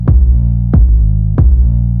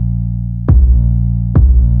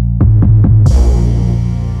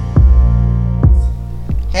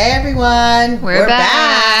everyone. We're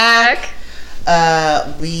back.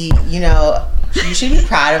 You should be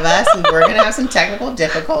proud of us. We were going to have some technical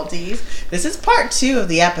difficulties. This is part 2 of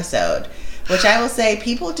the episode, which I will say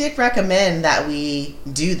people did recommend that we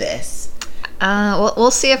do this. We'll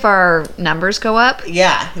see if our numbers go up.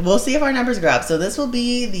 Yeah, we'll see if our numbers go up. So this will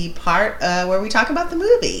be the part where we talk about the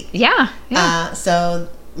movie. Yeah. So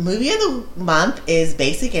movie of the month is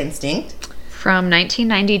Basic Instinct. From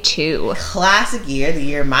 1992. Classic year, the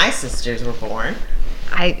year my sisters were born.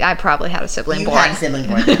 I probably had a sibling born. You had a sibling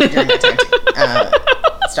born during that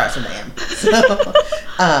time. Starts with an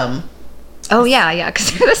M. Oh, yeah,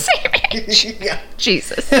 because they're the same age. Yeah.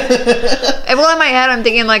 Jesus. Well, in my head, I'm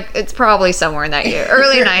thinking, like, it's probably somewhere in that year.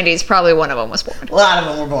 Early 90s, probably one of them was born. A lot of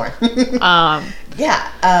them were born.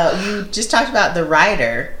 You just talked about the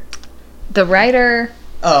writer. The writer...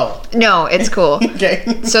 Oh. No, it's cool.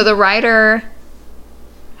 Okay. So the writer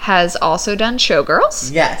has also done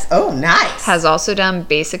Showgirls. Yes. Oh, nice. Has also done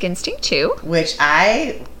Basic Instinct 2. Which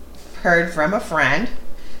I heard from a friend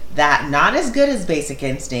that not as good as Basic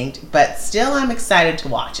Instinct, but still I'm excited to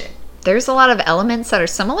watch it. There's a lot of elements that are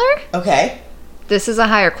similar. Okay. This is a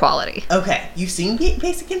higher quality. Okay. You've seen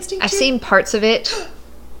Basic Instinct 2? I've seen parts of it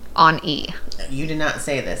on E. You did not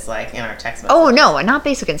say this, like, in our text message. Oh, no, not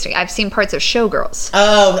Basic Instinct. I've seen parts of Showgirls.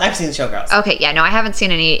 Oh, I've seen Showgirls. Okay, yeah, no, I haven't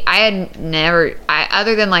seen any. I had never,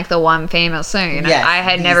 other than, like, the one famous scene, yes, I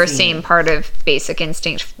had never seen part of Basic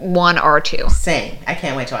Instinct 1 or 2. Same. I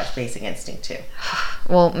can't wait to watch Basic Instinct 2.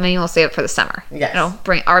 Well, maybe we'll save it for the summer. Yes.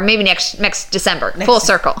 Or maybe next December. Full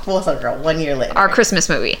circle. Full circle. 1 year later. Our Christmas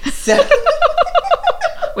movie. So...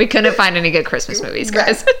 We couldn't find any good Christmas movies,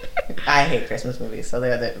 guys. I hate Christmas movies, so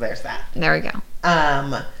there's that. There we go.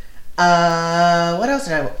 What else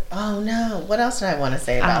did what else did I want to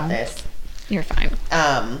say about this? You're fine.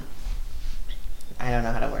 I don't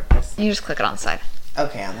know how to work this. You just click it on the side.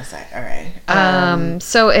 Okay, on the side. All right.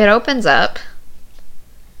 So it opens up,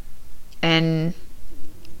 and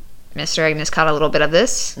Mr. Agnes caught a little bit of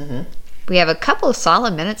this. Mm-hmm. We have a couple of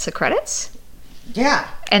solid minutes of credits. Yeah.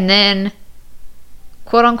 And then,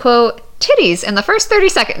 quote unquote, titties in the first 30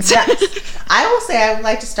 seconds. Yes. I will say I would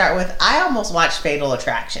like to start with, I almost watched Fatal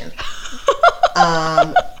Attraction.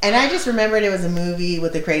 And I just remembered it was a movie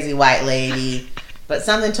with a crazy white lady, but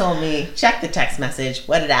something told me, check the text message.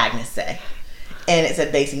 What did Agnes say? And it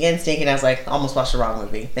said Basic Instinct, and I was like, almost watched the wrong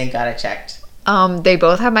movie. Thank God I checked. They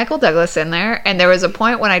both have Michael Douglas in there, and there was a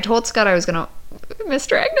point when I told Scott Mr.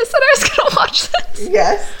 Agnes said I was gonna watch this.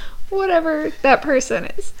 Yes. Whatever that person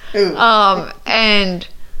is. Ooh. And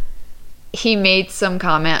he made some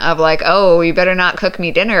comment of like, oh, you better not cook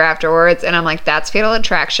me dinner afterwards. And I'm like, that's Fatal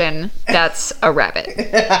Attraction. That's a rabbit.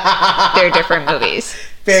 They're different movies.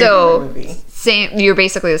 Very different movie. Same. You're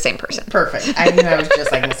basically the same person. Perfect. I knew I was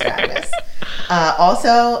just like Mr. Agnes.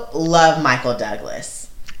 Also, love Michael Douglas.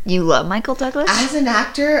 You love Michael Douglas? As an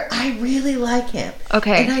actor, I really like him.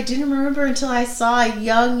 Okay. And I didn't remember until I saw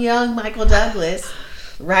young Michael Douglas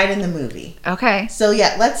right in the movie. Okay. So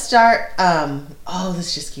yeah, let's start.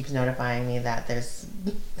 This just keeps notifying me that there's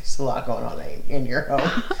a lot going on in your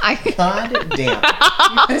home. God damn.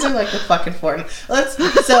 You guys are like the fucking Fortnite.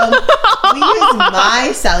 We use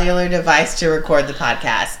my cellular device to record the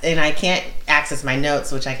podcast, and I can't access my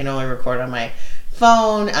notes, which I can only record on my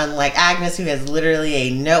phone, unlike Agnes, who has literally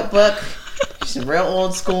a notebook. She's real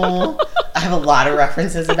old school. I have a lot of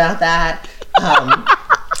references about that.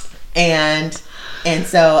 And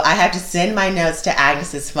so I have to send my notes to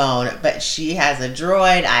Agnes's phone, but she has a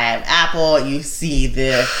Droid. I have Apple. You see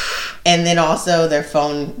and then also their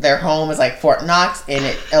home is like Fort Knox, and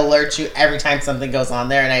it alerts you every time something goes on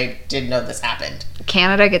there. And I didn't know this happened.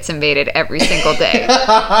 Canada gets invaded every single day.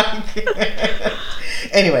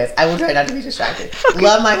 Anyways, I will try not to be distracted. Okay.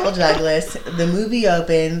 Love Michael Douglas. The movie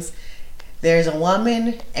opens. There's a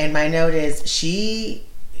woman, and my note is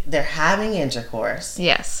they're having intercourse.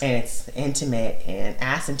 Yes. And it's intimate and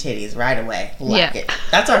ass and titties right away. Like it.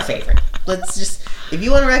 That's our favorite. Let's just, if you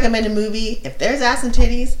want to recommend a movie, if there's ass and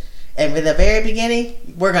titties, and for the very beginning,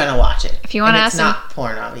 we're going to watch it. If you want to ask not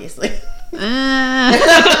porn, obviously.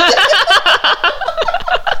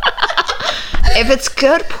 If it's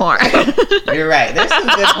good porn. You're right. There's some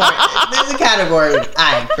good porn. There's a category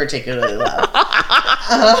I particularly love.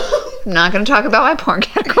 I'm not going to talk about my porn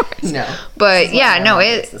categories. No. But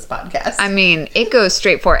it's this podcast. I mean, it goes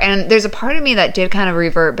straight for it. And there's a part of me that did kind of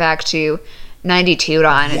revert back to 92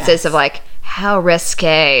 on. It says of like, how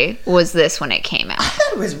risque was this when it came out? I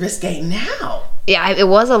thought it was risque now. Yeah, it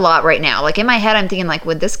was a lot right now. Like in my head, I'm thinking like,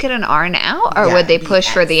 would this get an R now, or would they push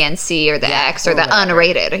for the NC or the X or the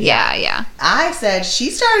unrated? Yeah. I said she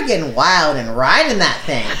started getting wild and riding that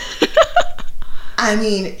thing. I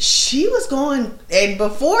mean, she was going, and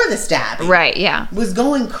before the stabbing, right? Yeah, was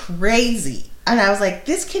going crazy, and I was like,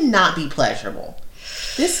 this cannot be pleasurable.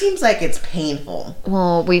 This seems like it's painful.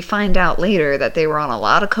 Well, we find out later that they were on a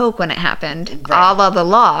lot of coke when it happened, a la The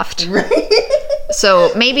Loft. Right.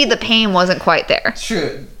 So maybe the pain wasn't quite there.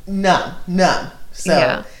 True. None.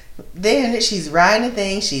 So then she's riding the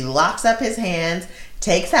thing. She locks up his hands,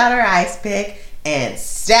 takes out her ice pick, and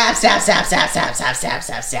stab.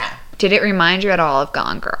 Did it remind you at all of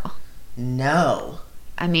Gone Girl? No.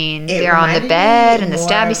 I mean, they're on the bed and the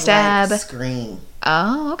stabby stab. Like Scream.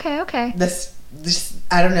 Oh, okay. This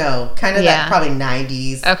I don't know, kind of that probably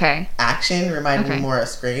 90s action reminded me more of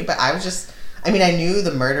Scream, but I was just, I mean, I knew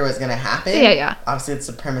the murder was going to happen. Yeah. Obviously, it's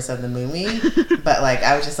the premise of the movie, but like,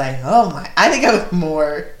 I was just like, oh my, I think I was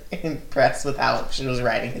more impressed with how she was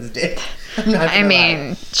riding his dick. I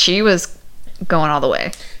mean, she was going all the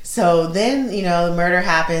way. So then, you know, the murder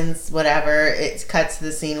happens, whatever. It cuts to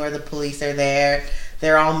the scene where the police are there.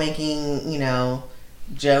 They're all making, you know,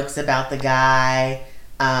 jokes about the guy.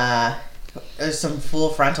 There's some full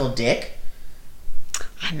frontal dick.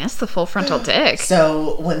 I missed the full frontal dick.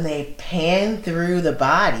 So when they pan through the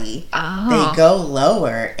body, they go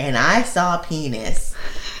lower, and I saw penis,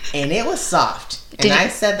 and it was soft. And I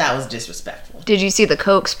said that was disrespectful. Did you see the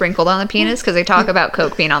coke sprinkled on the penis? Because they talk about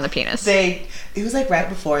coke being on the penis. It was like right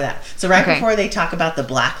before that. So before they talk about the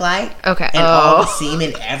black light. Okay. And all the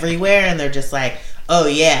semen everywhere, and they're just like, oh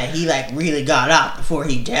yeah, he like really got up before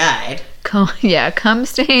he died. Cum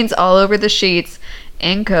stains all over the sheets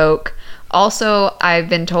and coke. Also, I've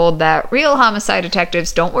been told that real homicide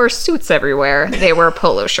detectives don't wear suits everywhere. They wear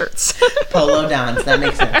polo shirts. Polo dons. That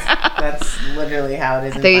makes sense. That's literally how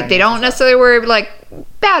it is. They don't necessarily wear like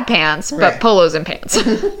bad pants, but polos and pants.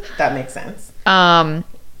 That makes sense.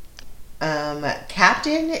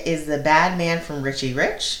 Captain is the bad man from Richie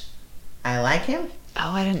Rich. I like him.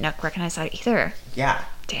 Oh, I didn't recognize that either. Yeah.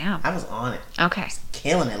 Damn. I was on it. Okay. I was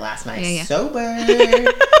killing it last night. Yeah. Sober.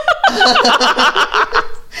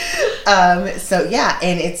 So yeah,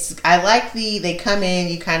 and I like they come in,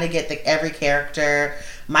 you kind of get every character.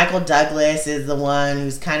 Michael Douglas is the one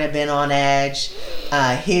who's kind of been on edge.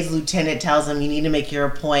 His lieutenant tells him, you need to make your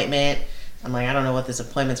appointment. I'm like, I don't know what this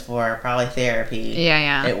appointment's for. Probably therapy.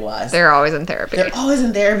 Yeah. It was. They're always in therapy. They're always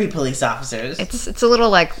in therapy, police officers. It's a little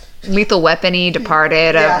like Lethal Weapon-y,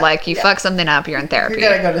 Departed, of like, you fuck something up, you're in therapy. You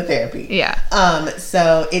gotta go to therapy. Yeah.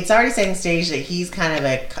 So it's already setting stage that he's kind of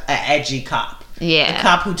a edgy cop. Yeah. The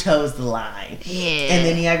cop who toes the line. Yeah. And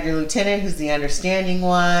then you have your lieutenant, who's the understanding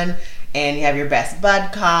one, and you have your best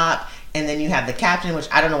bud cop, and then you have the captain, which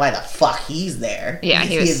I don't know why the fuck he's there. Yeah,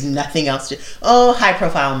 he has nothing else to. Oh, high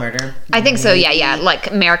profile murder. I think so. Yeah,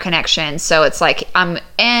 like Mayor Connection. So it's like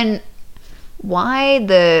and why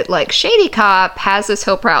the like shady cop has this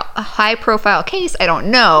high profile case, I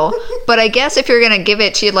don't know. But I guess if you're gonna give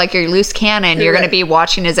it to like your loose cannon, you're gonna be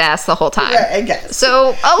watching his ass the whole time. Right, I guess.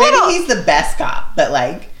 So maybe he's the best cop, but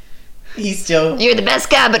like he's still. You're the best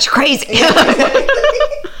guy, but you're crazy.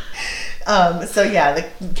 So yeah, the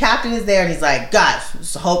captain is there and he's like, guys,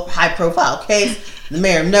 it's a high profile case. The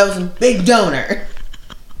mayor knows him, big donor.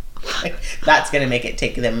 Like, that's gonna make it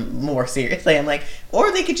take them more seriously. I'm like,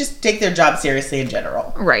 or they could just take their job seriously in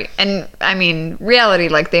general. Right. And I mean, reality,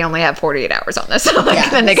 like they only have 48 hours on this. So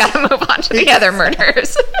like, then they gotta move on to the other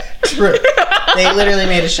murders. True. They literally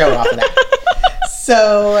made a show off of that.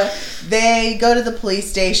 So they go to the police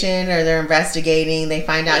station, or they're investigating. They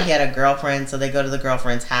find out he had a girlfriend, so they go to the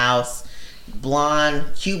girlfriend's house.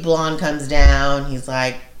 Cute blonde comes down. He's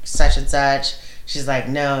like, such and such. She's like,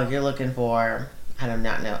 no, you're looking for, I do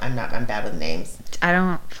not know. I'm bad with names.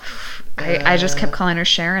 I just kept calling her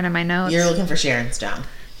Sharon in my notes. You're looking for Sharon Stone.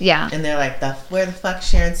 Yeah. And they're like, where the fuck's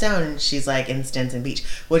Sharon Stone? And she's like, in Stinson Beach.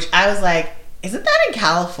 Which I was like, isn't that in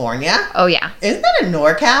California? Oh, yeah. Isn't that in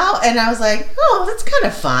NorCal? And I was like, oh, that's kind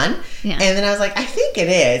of fun. Yeah. And then I was like, I think it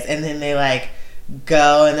is. And then they like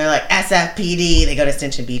go and they're like, SFPD. They go to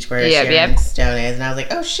Stinson Beach where Sharon Stone is. And I was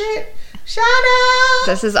like, oh shit, shout out.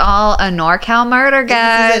 This is all a NorCal murder,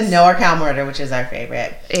 guys. This is a NorCal murder, which is our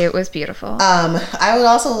favorite. It was beautiful. I would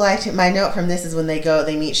also like to, my note from this is when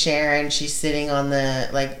they meet Sharon. She's sitting on the,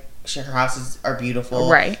 like, her houses are beautiful.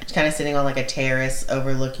 Right. She's kind of sitting on like a terrace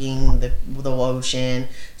overlooking the ocean,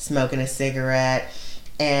 smoking a cigarette.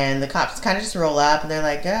 And the cops kind of just roll up and they're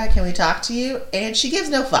like, can we talk to you? And she gives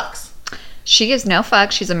no fucks. She gives no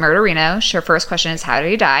fucks. She's a murderino. Her first question is, how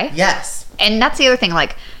did he die? Yes. And that's the other thing.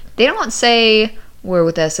 Like, they don't say we're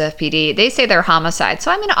with SFPD. They say they're homicide.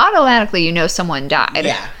 So, I mean, automatically you know someone died.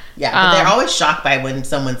 Yeah. Yeah. But they're always shocked by when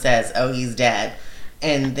someone says, oh, he's dead.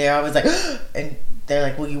 And they're always like, and they're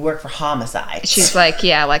like, well, you work for homicide. She's like,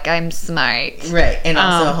 yeah, like, I'm smart. Right. And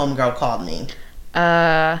also a homegirl called me.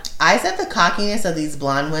 I said the cockiness of these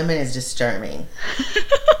blonde women is disturbing.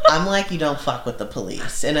 I'm like, you don't fuck with the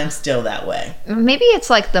police. And I'm still that way. Maybe it's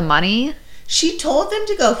like the money. She told them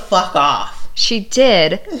to go fuck off. She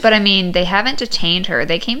did, but I mean, they haven't detained her.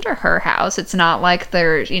 They came to her house. It's not like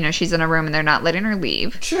they're, she's in a room and they're not letting her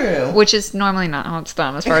leave. True. Which is normally not how it's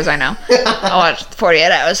done, as far as I know. I watched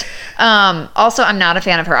 48 Hours. Also, I'm not a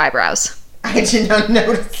fan of her eyebrows. I did not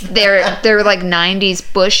notice that. They're like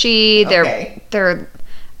 90s bushy. Okay.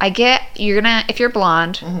 If you're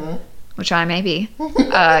blonde, which I may be,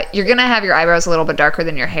 you're gonna have your eyebrows a little bit darker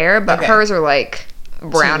than your hair, but hers are like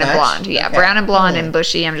brown and blonde. Yeah, okay. Brown and blonde and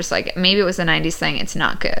bushy. I'm just like, maybe it was a 90s thing. It's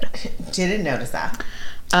not good. Didn't notice that.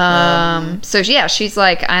 So yeah, she's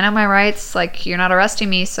like, I know my rights. Like, you're not arresting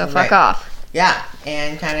me, so fuck off. Yeah,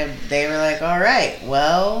 and they were like, all right,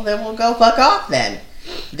 well, then we'll go fuck off then.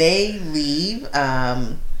 They leave.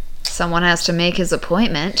 Someone has to make his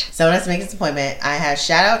appointment. I have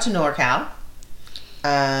shout out to NorCal.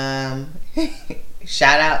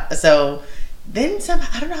 Shout out. So then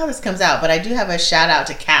I don't know how this comes out, but I do have a shout out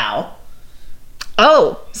to Cal.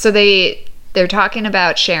 Oh, so they're talking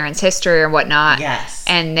about Sharon's history or whatnot. Yes.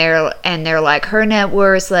 And they're like, her net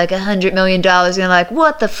worth's like $100 million. And you're like,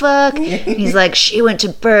 what the fuck? And he's like, she went to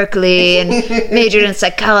Berkeley and majored in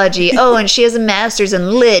psychology. Oh, and she has a master's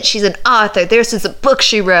in lit. She's an author. This is a book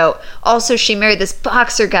she wrote. Also, she married this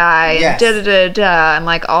boxer guy. Yes. And da-da-da-da. And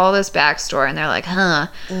like all this backstory. And they're like, huh.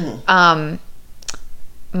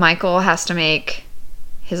 Michael has to make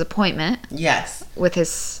his appointment. Yes. With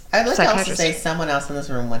his I'd like to also psychiatrist. say someone else in this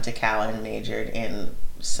room went to Cal and majored in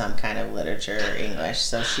some kind of literature or English,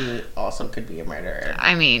 so she also could be a murderer.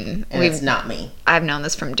 I mean, and it's not me. I've known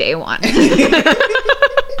this from day one. He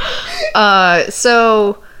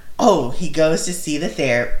goes to see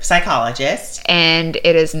the psychologist, and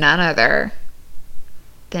it is none other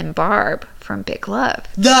than Barb from Big Love.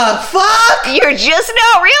 The fuck? You're just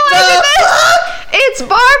now realizing this? Fuck? It's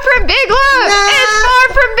Barb from Big Love. Nah, it's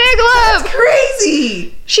Barb from Big Love. That's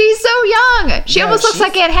crazy. She's so young. She almost looks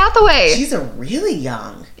like Anne Hathaway. She's a really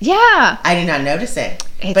young. Yeah. I did not notice it.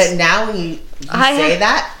 But now when you say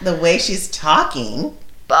that, the way she's talking.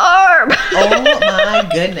 Barb. Oh my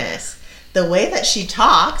goodness. The way that she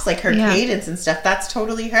talks, like her cadence and stuff, that's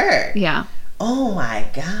totally her. Yeah. Oh my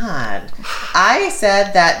God. I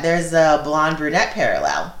said that there's a blonde brunette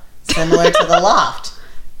parallel, similar to The Loft.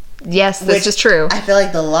 Yes, this is true. I feel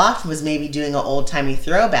like The Loft was maybe doing an old-timey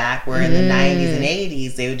throwback where in the 90s and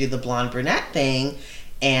 80s they would do the blonde brunette thing,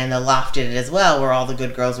 and The Loft did it as well, where all the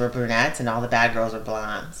good girls were brunettes and all the bad girls were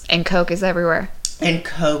blondes. And Coke is everywhere. And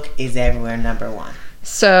Coke is everywhere, #1.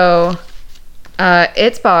 So,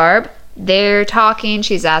 it's Barb. They're talking.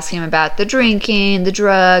 She's asking him about the drinking, the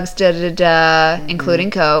drugs,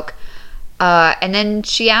 including Coke. And then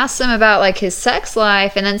she asks him about like his sex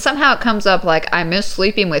life, and then somehow it comes up like, I miss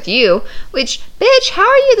sleeping with you, which, bitch, how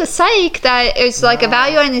are you the psych that is like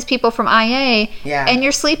evaluating these people from IA and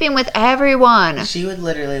you're sleeping with everyone? She would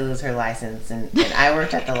literally lose her license, and I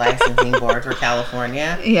worked at the licensing board for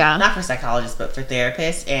California. Yeah. Not for psychologists, but for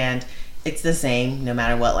therapists, and it's the same no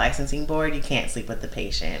matter what licensing board. You can't sleep with the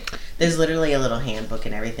patient. There's literally a little handbook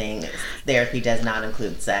and everything. Therapy does not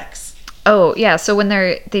include sex. Oh, yeah. So when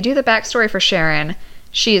they do the backstory for Sharon,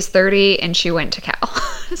 she is 30 and she went to Cal.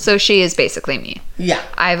 So she is basically me. Yeah.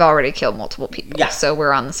 I've already killed multiple people. Yeah. So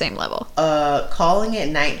we're on the same level. Calling it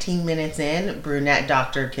 19 minutes in, brunette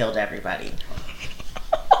doctor killed everybody.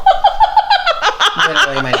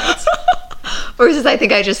 Literally my notes. Versus I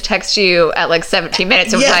think I just texted you at like 17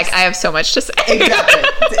 minutes and was like, I have so much to say. Exactly.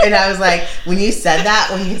 And I was like, when you said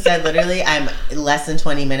literally I'm less than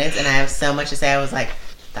 20 minutes and I have so much to say, I was like,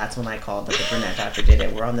 that's when I called that the brunette doctor did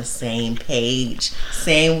it. We're on the same page,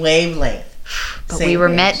 same wavelength. But we were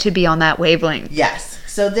meant to be on that wavelength. Yes.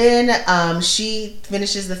 So then she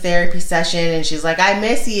finishes the therapy session and she's like, I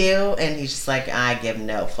miss you. And he's just like, I give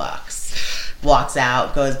no fucks. Walks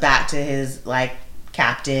out, goes back to his like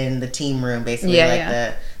captain, the team room, basically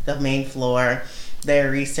the main floor. They're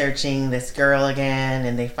researching this girl again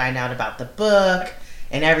and they find out about the book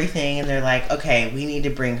and everything. And they're like, okay, we need to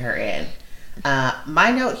bring her in.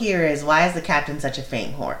 My note here is, why is the captain such a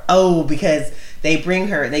faint whore? Oh, because they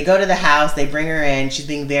go to the house, they bring her in, she's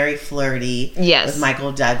being very flirty with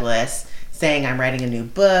Michael Douglas, saying, I'm writing a new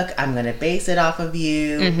book, I'm going to base it off of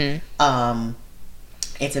you. Mm-hmm.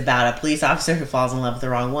 It's about a police officer who falls in love with the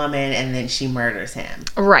wrong woman, and then she murders him.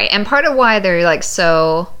 Right, and part of why they're like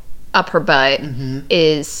so up her butt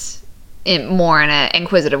is more in an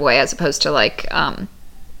inquisitive way as opposed to like a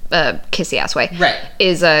kissy ass way. Right.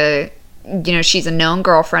 Is she's a known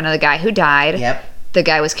girlfriend of the guy who died. Yep. The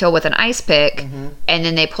guy was killed with an ice pick. And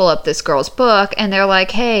then they pull up this girl's book, and they're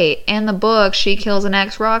like, hey, in the book, she kills an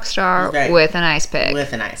ex-rock star with an ice pick.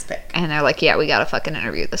 With an ice pick. And they're like, yeah, we gotta fucking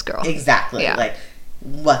interview this girl. Exactly. Yeah. Like,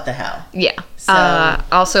 what the hell? Yeah. So,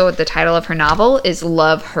 also, the title of her novel is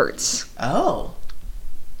Love Hurts. Oh.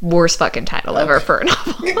 Worst fucking title ever for a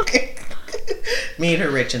novel. Made her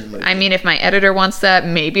rich in the movie. I mean, if my editor wants that,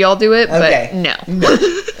 maybe I'll do it, but no.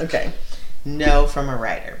 Okay. No from a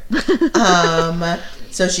writer.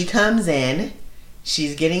 So she comes in.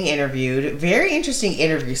 She's getting interviewed. Very interesting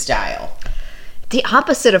interview style. The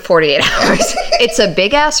opposite of 48 Hours. It's a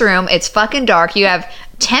big-ass room. It's fucking dark. You have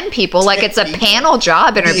 10 people. Like, it's a panel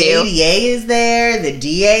job interview. The ADA is there. The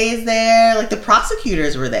DA is there. Like, the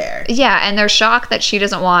prosecutors were there. Yeah, and they're shocked that she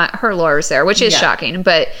doesn't want her lawyers there, which is shocking.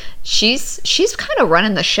 But she's kind of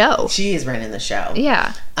running the show. She is running the show.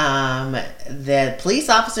 Yeah. The police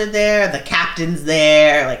officer there. The captain's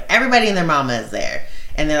there. Like, everybody and their mama is there.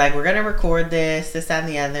 And they're like, we're going to record this, that, and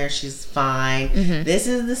the other. She's fine. This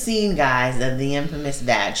is the scene, guys, of the infamous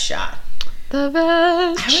badge shot. The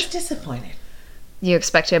badge. I was disappointed. You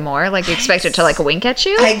expected more? Like, you expected to, like, wink at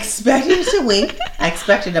you? I expected it to wink. I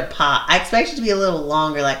expected a pop. I expected it to be a little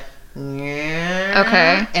longer, like,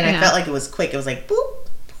 okay. And I felt like it was quick. It was like, boop.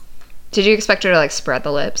 Did you expect her to, like, spread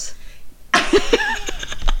the lips?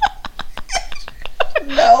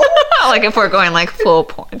 No. Like, if we're going, like, full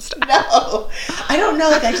porn stuff. No. I don't know.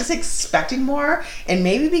 Like, I just expected more. And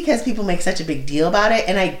maybe because people make such a big deal about it.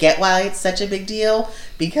 And I get why it's such a big deal.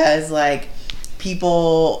 Because, like,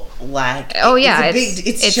 people, like... Oh, yeah.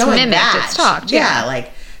 It's showing mimicked. badge. It's talked. Yeah,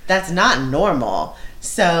 like, that's not normal.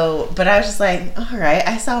 So, but I was just like, all right.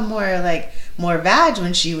 I saw more vag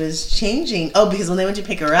when she was changing. Oh, because when they went to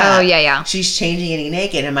pick her up. Oh, yeah. She's changing, getting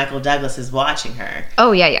naked, and Michael Douglas is watching her.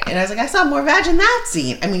 Oh, yeah. And I was like, I saw more vag in that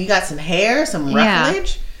scene. I mean, you got some hair, some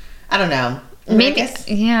rufflage. I don't know. Maybe,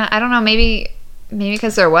 I don't know. Maybe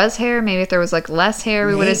because there was hair. Maybe if there was, like, less hair,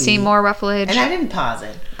 we would have seen more rufflage. And I didn't pause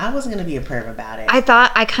it. I wasn't going to be a perv about it.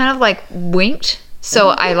 I kind of, like, winked. So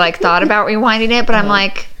I, like, thought about rewinding it, but I'm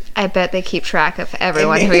like... I bet they keep track of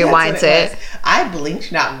everyone who rewinds it. I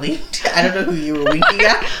blinked, not winked. I don't know who you were winking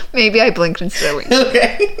at. Maybe I blinked instead of winked.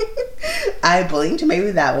 Okay. I blinked.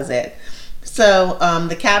 Maybe that was it. So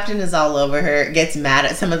the captain is all over her, gets mad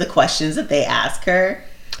at some of the questions that they ask her.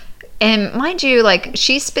 And mind you, like,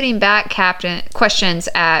 she's spitting back captain questions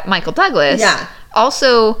at Michael Douglas. Yeah.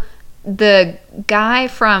 Also, the guy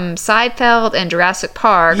from Seinfeld and Jurassic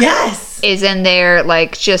Park is in there,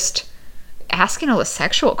 like, just... asking all the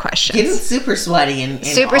sexual questions. Getting super sweaty and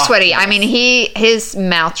super sweaty. I mean, his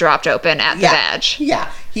mouth dropped open at the badge.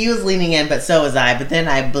 Yeah, he was leaning in, but so was I. But then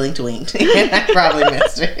I winked, and I probably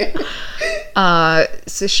missed it.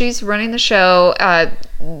 So she's running the show.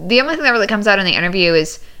 The only thing that really comes out in the interview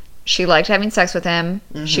is she liked having sex with him.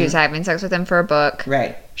 She was having sex with him for a book.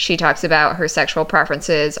 Right. She talks about her sexual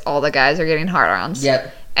preferences. All the guys are getting hard-ons.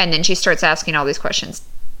 Yep. And then she starts asking all these questions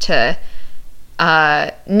to...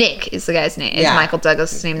 Nick is the guy's name. Is Michael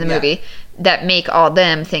Douglas' name in the movie. That make all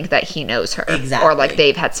them think that he knows her. Exactly. Or like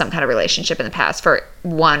they've had some kind of relationship in the past for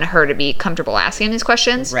her to be comfortable asking these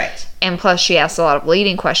questions. Right. And plus she asks a lot of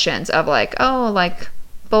leading questions of like, oh, like,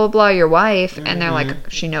 blah, blah, blah, your wife. And they're like,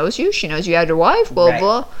 she knows you? She knows you had your wife? Blah,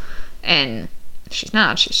 blah. And she's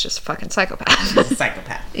not. She's just a fucking psychopath. She's a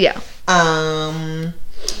psychopath. Yeah.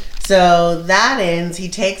 So that ends. He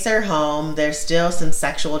takes her home. There's still some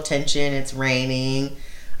sexual tension. It's raining.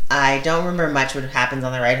 I don't remember much what happens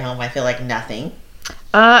on the ride home. I feel like nothing.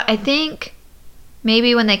 I think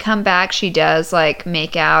maybe when they come back, she does like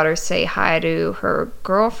make out or say hi to her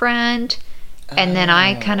girlfriend. And then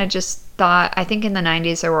I kind of just thought, I think in the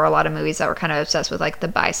 90s there were a lot of movies that were kind of obsessed with like the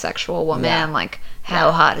bisexual woman. Like,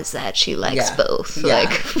 how hot is that? She likes both.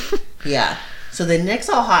 Like, yeah. So then Nick's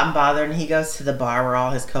all hot and bothered, and he goes to the bar where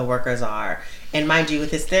all his coworkers are. And mind you, with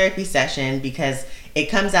his therapy session, because it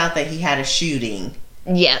comes out that he had a shooting.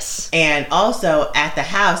 Yes. And also at the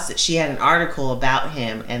house, she had an article about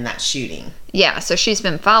him and that shooting. Yeah, so she's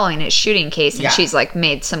been following his shooting case, and she's like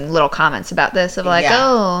made some little comments about this of like,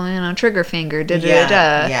 oh, trigger finger, da da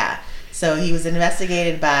da. Yeah. So he was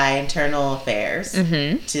investigated by Internal Affairs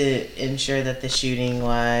to ensure that the shooting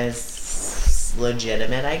was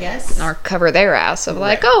legitimate, I guess. Or cover their ass of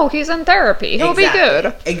like, oh, he's in therapy. He'll be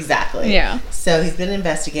good. Exactly. Yeah. So he's been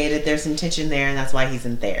investigated. There's some tension there, and that's why he's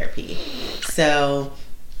in therapy. So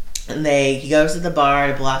he goes to the bar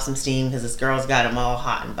to blow off some steam because this girl's got him all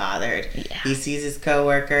hot and bothered. Yeah. He sees his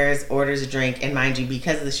coworkers, orders a drink, and mind you,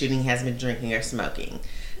 because of the shooting, he hasn't been drinking or smoking.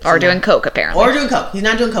 Or doing coke, apparently. Or doing coke. He's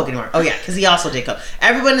not doing coke anymore. Oh, yeah, because he also did coke.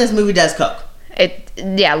 Everyone in this movie does coke.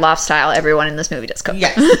 Loft style. Everyone in this movie does coke.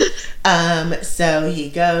 Yes. So he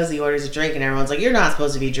goes, he orders a drink, and everyone's like, "You're not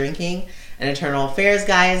supposed to be drinking." An internal affairs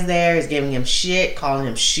guy is there. He's giving him shit, calling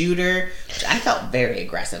him shooter, which I felt very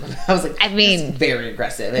aggressive. I was like, I mean, very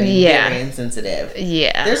aggressive and very insensitive.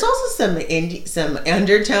 Yeah. There's also some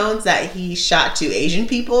undertones that he shot to Asian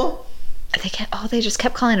people. They just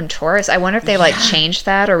kept calling him tourists. I wonder if they like changed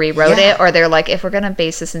that or rewrote it, or they're like, if we're gonna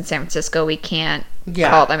base this in San Francisco, we can't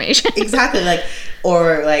call them Asian. Exactly. Like,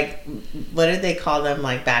 or like, what did they call them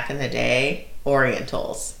like back in the day?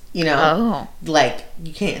 Orientals. You know, like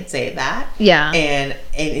you can't say that. Yeah. And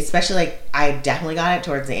especially like I definitely got it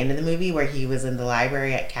towards the end of the movie where he was in the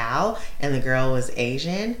library at Cal and the girl was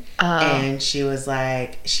Asian and she was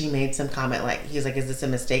like, she made some comment like, he was like, "Is this a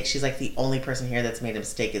mistake?" She's like, "The only person here that's made a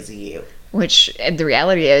mistake is you." Which the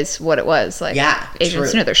reality is what it was. Like,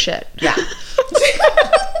 Asians know their shit. Yeah.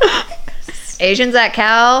 Asians at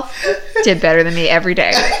Cal did better than me every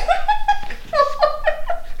day.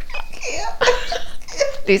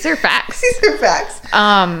 These are facts.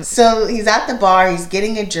 So he's at the bar. He's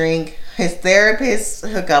getting a drink. His therapist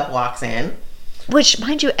hookup walks in. Which,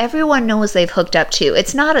 mind you, everyone knows they've hooked up to.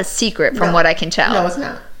 It's not a secret from what I can tell. No, it's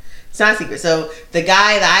not. It's not a secret. So the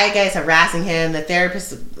eye guy's harassing him. The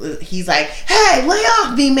therapist, he's like, "Hey, lay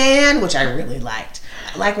off me, man," which I really liked.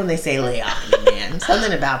 I like when they say "lay off me, man."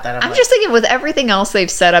 Something about that. I'm just thinking with everything else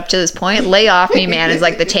they've set up to this point, "lay off me, man" is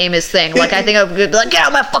like the tamest thing. Like, I think I would be like, "Get out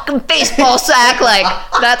of my fucking baseball sack." Like,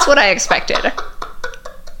 that's what I expected.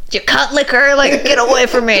 "You cunt liquor, like, get away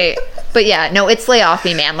from me." But yeah, no, it's "lay off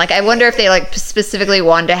me, man." Like, I wonder if they like specifically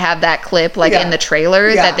wanted to have that clip like in the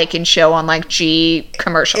trailer that they can show on like G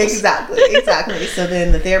commercials. Exactly. So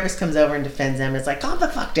then the therapist comes over and defends him. It's like, "Calm the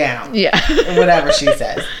fuck down." Yeah. Or whatever she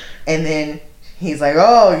says. And then he's like,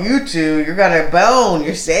 "Oh, you two, you're gonna bone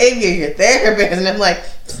your savior, your therapist." And I'm like,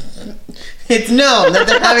 it's known that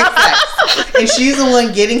they're having sex. And she's the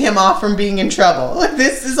one getting him off from being in trouble. Like,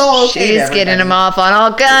 this is all okay. She's getting him off on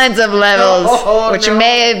all kinds of levels, which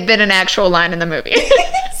may have been an actual line in the movie.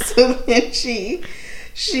 So then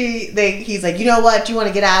he's like, "You know what? Do you want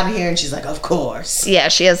to get out of here?" And she's like, "Of course." Yeah,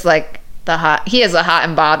 she has like he has a hot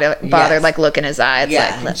and bothered like look in his eye. It's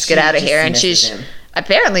like, "Let's get out of here." And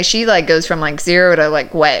apparently she like goes from like 0 to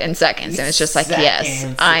like wet in seconds. And it's just like,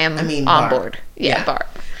 yes, I am on board. Yeah, Barb.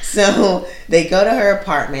 So they go to her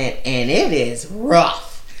apartment and it is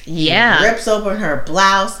rough. Yeah. He rips open her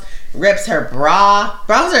blouse, rips her bra.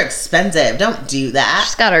 Bras are expensive. Don't do that.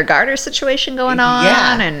 She's got her garter situation going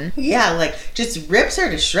on. Yeah, like just rips her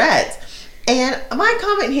to shreds. And my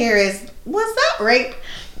comment here is, was that rape?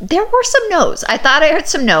 There were some no's. I thought I heard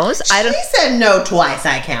some no's. She said no twice,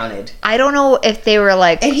 I counted. I don't know if they were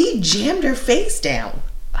like... And he jammed her face down.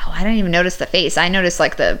 Oh, I didn't even notice the face. I noticed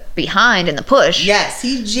like the behind and the push. Yes,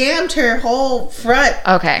 he jammed her whole front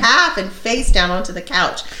half and face down onto the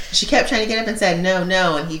couch. She kept trying to get up and said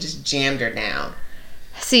no, and he just jammed her down.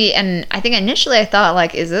 See, and I think initially I thought,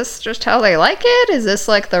 like, is this just how they like it? Is this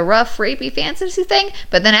like the rough, rapey fantasy thing?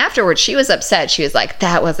 But then afterwards, she was upset. She was like,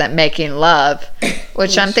 "That wasn't making love."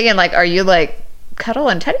 Which I'm thinking, like, are you like cuddle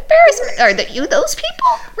and teddy bears? Are that you those people?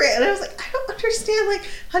 Right, and I was like, I don't understand. Like,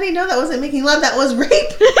 honey, no, that wasn't making love. That was rape.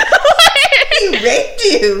 He raped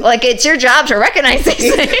you. Like, it's your job to recognize these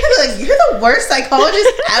things. Like, you're the worst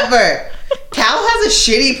psychologist ever. Cal has a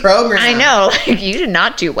shitty program. I know. Like, you did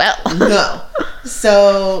not do well. No.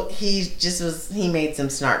 So he made some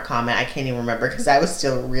snark comment. I can't even remember because I was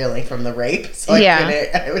still reeling from the rape. So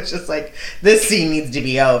I was just like, this scene needs to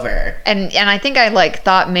be over. And I think I like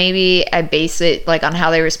thought maybe I base it like on how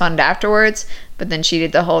they responded afterwards. But then she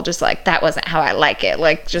did the whole just like, that wasn't how I like it,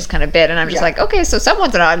 like just kind of bit. And I'm just like, okay, so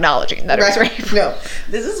someone's not acknowledging that it was rape. No,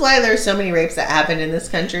 this is why there's so many rapes that happen in this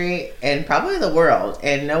country and probably the world.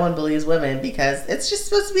 And no one believes women because it's just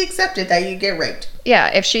supposed to be accepted that you get raped. Yeah,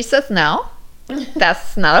 if she says no,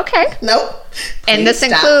 that's not okay. Nope. And this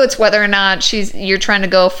includes whether or not you're trying to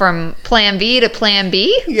go from plan B to plan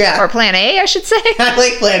B. Yeah. Or plan A, I should say. I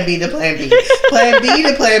like plan B to plan B. Plan B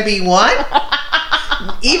to plan B1.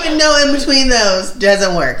 Even though in between those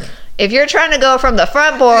doesn't work. If you're trying to go from the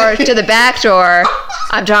front door to the back door,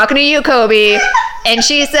 I'm talking to you, Kobe, and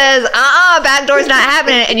she says, back door's not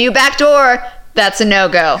happening, and you back door, that's a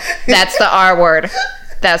no-go. That's the R word.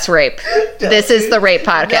 That's rape. This is the rape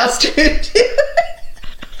podcast.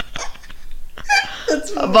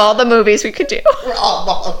 Of all the movies we could do.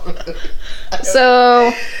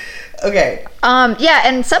 So, okay. Yeah,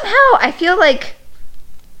 and somehow I feel like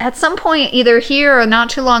at some point, either here or not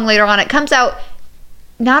too long later on, it comes out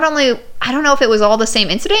not only, I don't know if it was all the same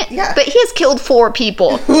incident, but he has killed 4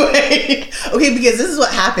 people. Okay, because this is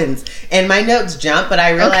what happens. And my notes jump, but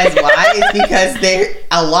I realize why is because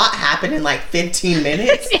a lot happened in like 15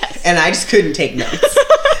 minutes, and I just couldn't take notes.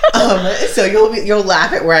 So you'll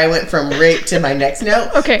laugh at where I went from rape to my next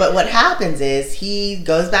note. Okay. But what happens is he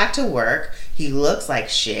goes back to work. He looks like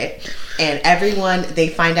shit, and they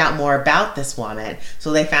find out more about this woman.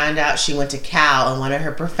 So they found out she went to Cal, and one of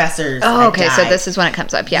her professors had died. So this is when it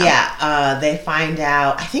comes up, Yeah, they find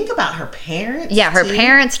out, I think, about her parents. Yeah, her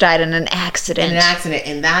parents died in an accident.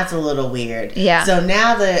 And that's a little weird. Yeah. So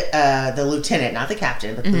now the lieutenant, not the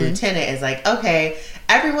captain, but the lieutenant is like, okay,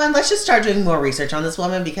 everyone, let's just start doing more research on this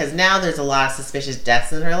woman, because now there's a lot of suspicious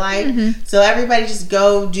deaths in her life. So everybody just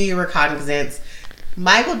go do your reconnaissance.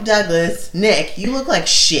 Michael Douglas, Nick, you look like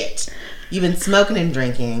shit. You've been smoking and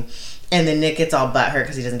drinking. And then Nick gets all butthurt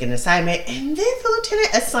because he doesn't get an assignment. And then the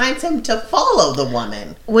lieutenant assigns him to follow the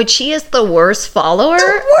woman. Which he is the worst follower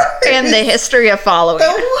in the history of following.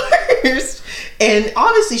 The worst. And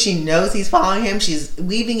obviously she knows he's following him. She's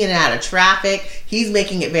weaving in and out of traffic. He's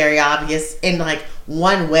making it very obvious in like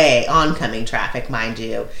one-way oncoming traffic, mind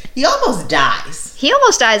you. He almost dies.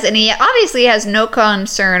 And he obviously has no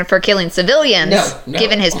concern for killing civilians,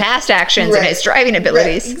 given his past actions and his driving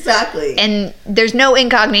abilities. Right, exactly. And there's no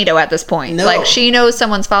incognito at this point. No. Like, she knows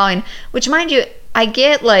someone's following, which, mind you, I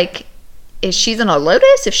get, like, if she's in a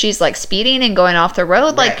Lotus, if she's like speeding and going off the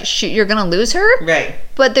road, like you're gonna lose her. Right.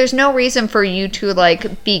 But there's no reason for you to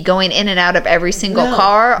like be going in and out of every single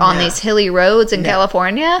car on these hilly roads in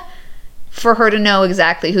California for her to know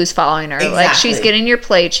exactly who's following her. Exactly. Like, she's getting your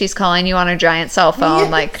plate, she's calling you on her giant cell phone,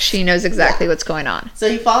 like she knows exactly what's going on. So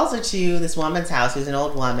he follows her to this woman's house, who's an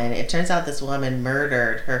old woman. It turns out this woman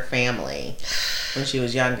murdered her family when she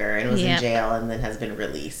was younger and was in jail and then has been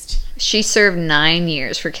released. She served 9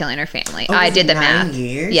 years for killing her family. Oh, I did the math. 9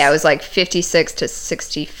 years? Yeah, it was like 56 to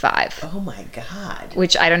 65. Oh my God.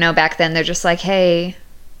 Which, I don't know, back then they're just like, hey,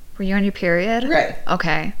 were you on your period? Right.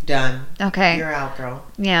 Okay. Done. Okay. You're out, girl.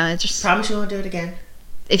 Yeah, it's just... Promise you won't do it again.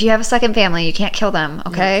 If you have a second family, you can't kill them,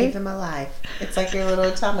 okay? No, keep them alive. It's like your little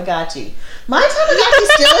Tamagotchi. My Tamagotchi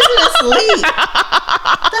still isn't asleep.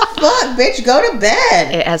 The fuck, bitch? Go to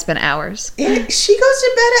bed. It has been hours. She goes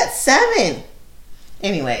to bed at 7.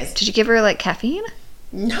 Anyways. Did you give her, like, caffeine?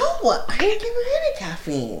 No, I didn't give her any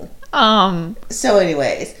caffeine. So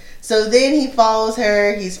anyways. So then he follows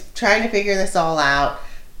her. He's trying to figure this all out.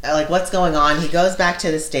 Like, what's going on. He goes back to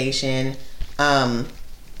the station. I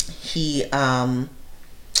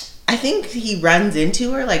think he runs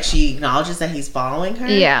into her. Like, she acknowledges that he's following her.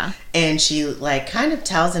 Yeah. And she, like, kind of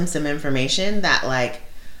tells him some information that, like,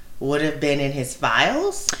 would have been in his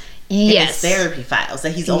files. Yes. In his therapy files.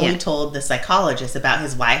 That he's only told the psychologist about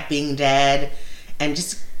his wife being dead. And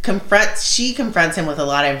just she confronts him with a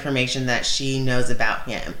lot of information that she knows about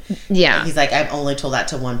him. Yeah. And he's like, I've only told that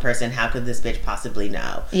to one person. How could this bitch possibly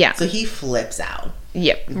know? Yeah. So he flips out.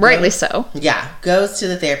 Yep. Rightly so. Yeah. Goes to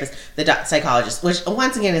the therapist, the psychologist, which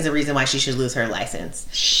once again is a reason why she should lose her license.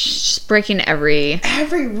 She's breaking every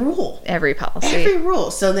rule. Every policy. Every rule.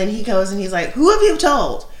 So then he goes and he's like, who have you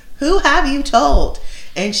told? Who have you told?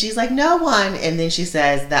 And she's like, no one. And then she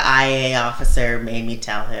says, the IA officer made me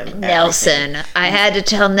tell him. Nelson. I had to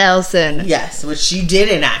tell Nelson. Yes, which she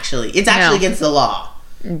didn't actually. It's actually against the law.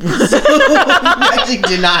 So you actually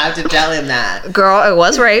did not have to tell him that. Girl, it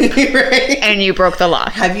was rape. Right? And you broke the law.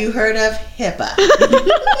 Have you heard of HIPAA?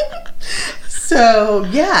 So,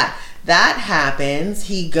 yeah. That happens.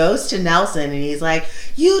 He goes to Nelson and he's like,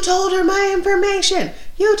 you told her my information.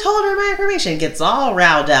 You told her my information. Gets all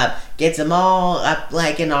riled up. Gets him all up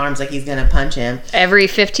like in arms like he's going to punch him. Every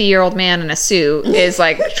 50-year-old man in a suit is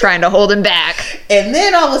like trying to hold him back. And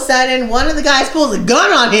then all of a sudden, one of the guys pulls a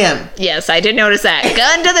gun on him. Yes, I did notice that.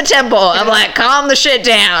 Gun to the temple. I'm like, calm the shit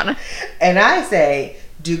down. And I say,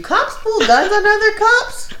 do cops pull guns on other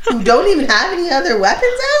cops who don't even have any other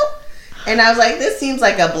weapons out? And I was like, this seems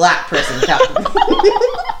like a black person cop.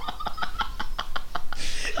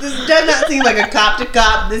 This does not seem like a cop to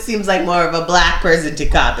cop. This seems like more of a black person to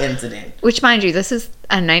cop incident. Which, mind you, this is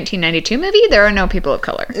a 1992 movie. There are no people of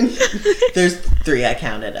color. There's 3. I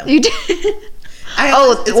counted them. You did?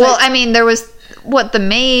 I mean, there was... What, the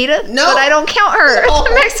maid? No. But I don't count her. No.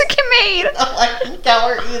 The Mexican maid. No, I don't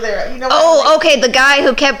count her either. You know okay. The guy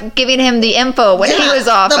who kept giving him the info when he was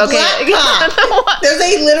off. The black cop. There's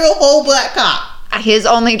a literal whole black cop. His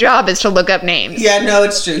only job is to look up names. Yeah, no,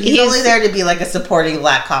 it's true. He's only there to be like a supporting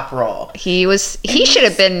black cop role. He should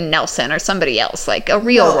have been Nelson or somebody else, like a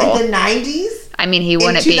real role. In the 90s? I mean, he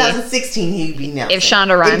wouldn't be. In 2016, he'd be Nelson. If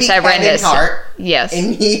Shonda Rhimes had run this. Hart, yes.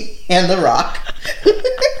 And The Rock.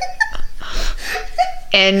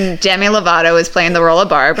 And Demi Lovato is playing the role of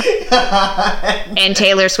Barb. And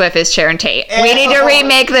Taylor Swift is Sharon Tate. We need to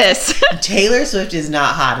remake this. Taylor Swift is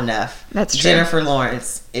not hot enough. That's true. Jennifer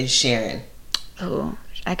Lawrence is Sharon. Oh,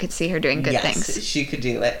 I could see her doing good things. Yes, she could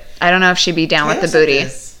do it. I don't know if she'd be down Taylor with the booty.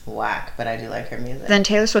 Swift is whack, but I do like her music. Then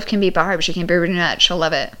Taylor Swift can be Barb. She can be brunette. She'll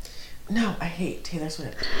love it. No, I hate Taylor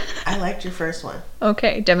Swift. I liked your first one.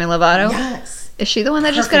 Okay, Demi Lovato? Yes. Is she the one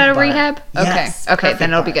that just Perfect got out of Barb. rehab? Yes, Okay,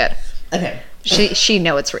 then it'll be good. Okay. She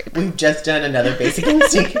know it's rape. We've just done another Basic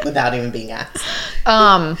Instinct without even being asked.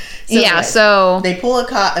 So they pull a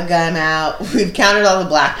gun out. We've counted all the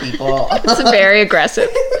black people. It's very aggressive.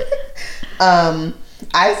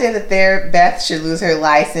 I say that Beth should lose her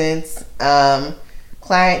license.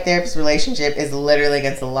 Client-therapist relationship is literally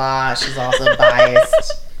against the law. She's also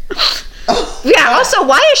biased. Yeah, also,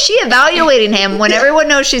 why is she evaluating him when everyone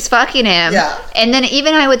knows she's fucking him? Yeah. And then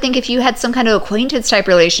even I would think if you had some kind of acquaintance type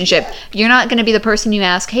relationship, you're not going to be the person you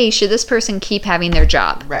ask, hey, should this person keep having their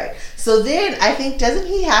job? Right. So then I think, doesn't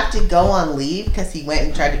he have to go on leave because he went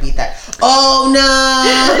and tried to beat that? Oh, no.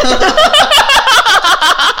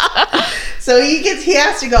 So he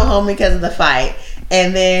has to go home because of the fight.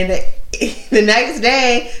 And then the next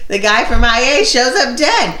day, the guy from IA shows up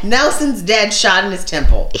dead. Nelson's dead, shot in his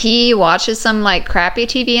temple. He watches some like crappy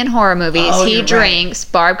TV and horror movies. Oh, he drinks.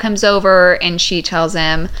 Right. Barb comes over and she tells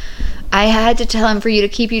him, I had to tell him for you to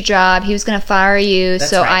keep your job. He was going to fire you.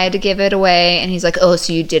 That's so right. I had to give it away. And he's like, oh,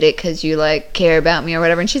 so you did it because you like care about me or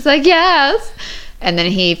whatever. And she's like, yes. And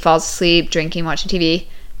then he falls asleep, drinking, watching TV.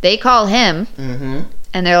 They call him. Mm-hmm.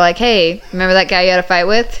 And they're like, hey, remember that guy you had a fight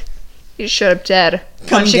with? He showed up dead.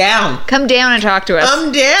 Come down and talk to us.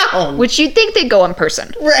 Come down. Which you'd think they'd go in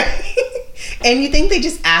person. Right. And you think they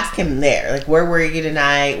just ask him there. Like, where were you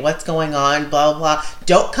tonight? What's going on? Blah, blah, blah.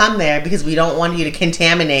 Don't come there because we don't want you to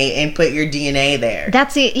contaminate and put your DNA there.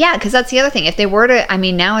 Because that's the other thing. If they were to,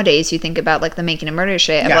 nowadays you think about like the making a murder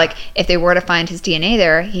shit. Of like, if they were to find his DNA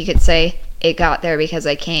there, he could say, it got there because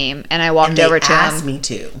I came and I walked over to him. Asked me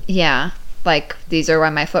to. Yeah. Like, these are why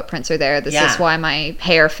my footprints are there. This is why my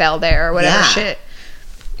hair fell there or whatever shit.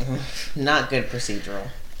 Not good procedural.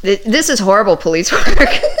 This is horrible police work.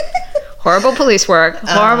 Horrible police work.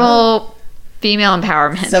 Horrible female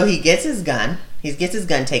empowerment. So he gets his gun. He gets his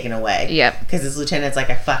gun taken away. Yep. Because his lieutenant's like,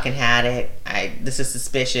 I fucking had it. This is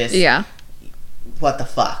suspicious. Yeah. What the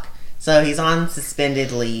fuck? So he's on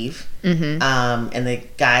suspended leave. Mm-hmm. And the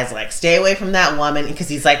guy's like, stay away from that woman. Because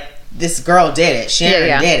he's like, this girl did it.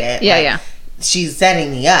 Sharon did it. Yeah, like, she's setting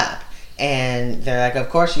me up. And they're like, of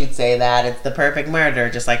course you'd say that. It's the perfect murder.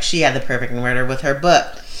 Just like she had the perfect murder with her book.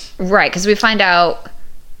 Right, because we find out,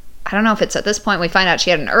 I don't know if it's at this point, we find out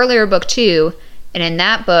she had an earlier book too. And in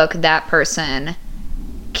that book, that person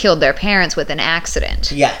killed their parents with an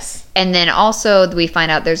accident. Yes. And then also we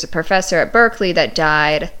find out there's a professor at Berkeley that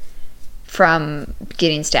died from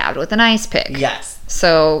getting stabbed with an ice pick. Yes.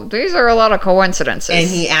 So these are a lot of coincidences. And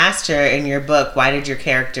he asked her in your book, why did your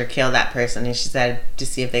character kill that person? And she said, to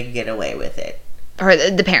see if they could get away with it. Or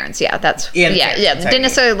the parents, yeah. Didn't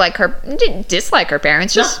necessarily like her, didn't dislike her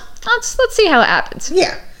parents. Just let's see how it happens.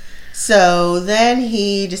 Yeah. So then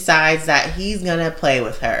he decides that he's going to play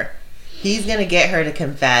with her. He's going to get her to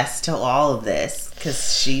confess to all of this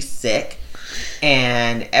because she's sick.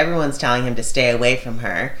 And everyone's telling him to stay away from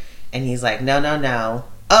her. And he's like, no.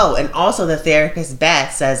 Oh, and also the therapist,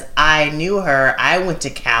 Beth, says, I knew her. I went to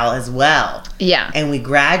Cal as well. Yeah. And we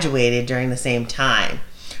graduated during the same time.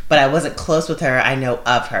 But I wasn't close with her. I know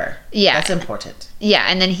of her. Yeah. That's important. Yeah,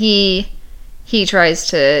 and then he tries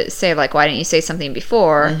to say, like, why didn't you say something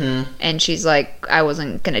before? Mm-hmm. And she's like, I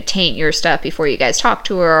wasn't going to taint your stuff before you guys talked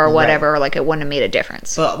to her or whatever. Right. Like, it wouldn't have made a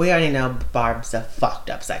difference. But we already know Barb's a fucked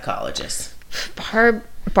up psychologist. Barb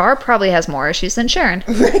probably has more issues than Sharon.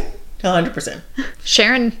 Right. 100%.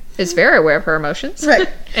 Sharon is very aware of her emotions. Right.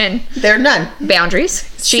 And there are none.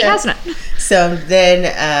 Boundaries. She has none. So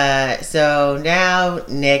then, so now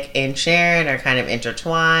Nick and Sharon are kind of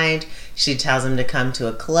intertwined. She tells him to come to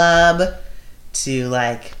a club to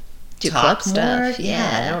like do talk club more. Stuff.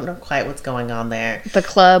 Yeah, I don't know quite what's going on there. The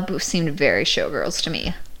club seemed very showgirls to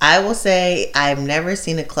me. I will say I've never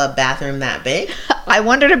seen a club bathroom that big. I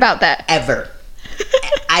wondered about that. Ever.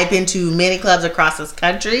 I've been to many clubs across this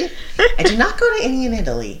country. I did not go to any in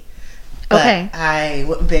Italy. But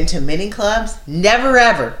I've been to many clubs. Never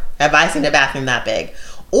ever have I seen a bathroom that big.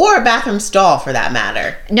 Or a bathroom stall for that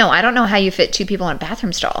matter. No, I don't know how you fit 2 people in a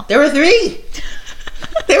bathroom stall. There were 3.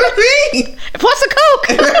 Plus a Coke.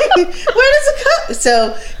 Right? Where does the Coke?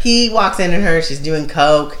 So he walks in on her. She's doing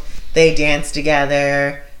Coke. They dance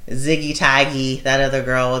together. Ziggy Taggy, that other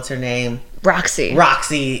girl, what's her name? Roxy.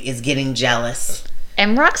 Roxy is getting jealous.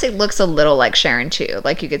 And Roxy looks a little like Sharon too.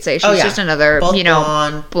 Like you could say she's just another, both you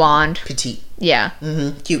know, blonde. Petite. Yeah.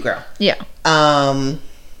 Cute girl. Yeah.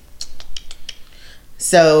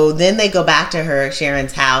 So then they go back to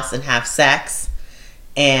Sharon's house and have sex.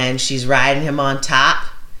 And she's riding him on top.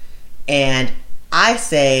 And I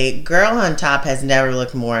say, girl on top has never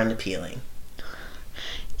looked more unappealing.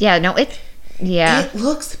 Yeah, no, it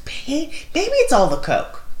looks, maybe it's all the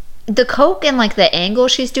coke. The coke and like the angle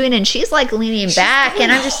she's doing, and she's like leaning back,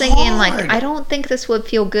 and I'm just thinking like, I don't think this would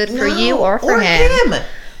feel good for you or for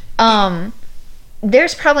him.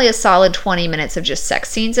 There's probably a solid 20 minutes of just sex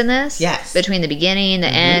scenes in this. Yes. Between the beginning, the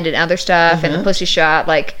end, and other stuff, and the pussy shot,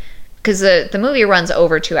 like, because the movie runs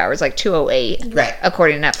over 2 hours, like 2:08, right?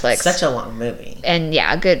 According to Netflix. Such a long movie. And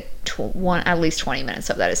yeah, a good at least 20 minutes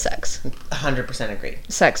of that is sex. 100% agree.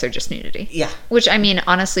 Sex or just nudity. Yeah. Which, I mean,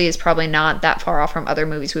 honestly, is probably not that far off from other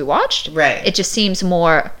movies we watched. Right. It just seems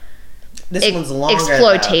more this one's longer,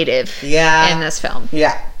 exploitative in this film.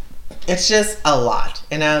 Yeah. It's just a lot.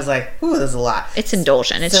 And I was like, ooh, there's a lot. It's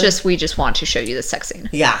indulgent. It's we just want to show you the sex scene.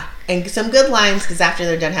 Yeah. And some good lines, because after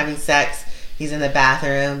they're done having sex, he's in the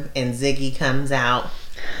bathroom and Ziggy comes out.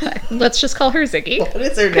 Let's just call her Ziggy. What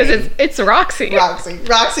is her name? Because it's Roxy.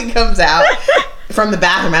 Roxy comes out from the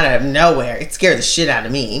bathroom out of nowhere. It scared the shit out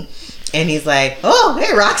of me. And he's like, oh,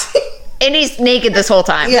 hey, Roxy. And he's naked this whole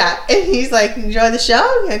time. Yeah. And he's like, enjoy the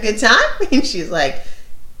show? You had a good time? And she's like,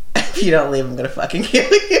 if you don't leave, I'm going to fucking kill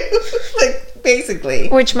you. Like, basically.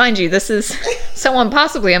 Which, mind you, this is someone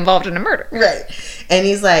possibly involved in a murder. Right. And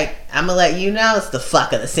he's like, I'm going to let you know it's the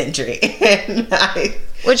fuck of the century.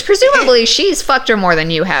 Which presumably she's fucked her more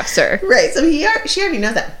than you have, sir. Right. So she already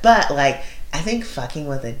knows that. But, like, I think fucking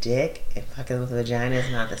with a dick and fucking with a vagina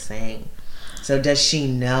is not the same. So does she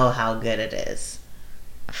know how good it is?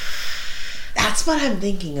 That's what I'm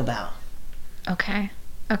thinking about. Okay.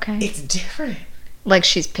 It's different. Like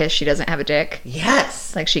she's pissed she doesn't have a dick?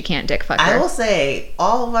 Yes. Like she can't dick fuck her? I will say,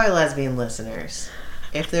 all of our lesbian listeners,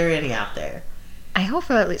 if there are any out there, I hope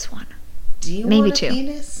for at least one. Do you Maybe want a two.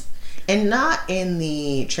 penis? And not in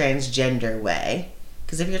the transgender way.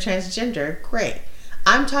 Because if you're transgender, great.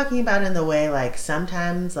 I'm talking about in the way, like,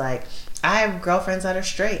 sometimes, like, I have girlfriends that are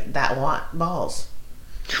straight that want balls.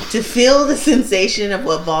 To feel the sensation of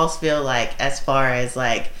what balls feel like as far as,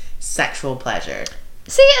 like, sexual pleasure.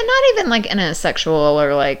 See, and not even, like, in a sexual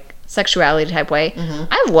or, like, sexuality type way.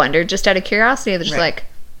 I've wondered, just out of curiosity, just like,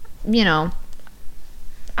 you know,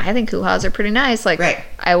 I think hoo-haws are pretty nice. Like,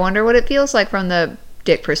 I wonder what it feels like from the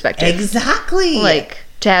dick perspective. Exactly. Like,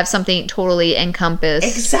 to have something totally encompassed.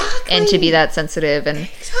 Exactly. And to be that sensitive. And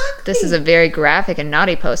this is a very graphic and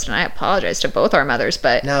naughty post, and I apologize to both our mothers,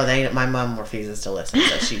 but... No, my mom refuses to listen,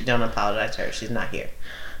 so she don't apologize to her. She's not here.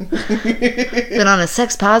 But on a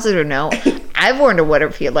sex positive note, I've wondered what it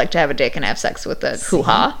would feel like to have a dick and have sex with a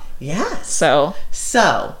hoo-ha. Yes. So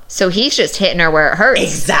he's just hitting her where it hurts.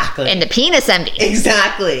 Exactly. And the penis empty.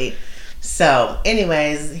 Exactly. So,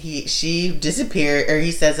 anyways, she disappeared, or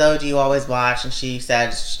he says, "Oh, do you always watch?" And she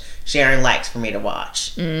says, "Sharon likes for me to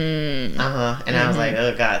watch." And I was like,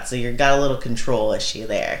 "Oh God!" So you got a little control issue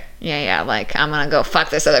there. Yeah. Like, I'm gonna go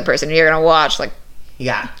fuck this other person. You're gonna watch. Like,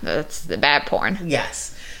 yeah, that's the bad porn.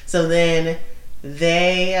 Yes. So then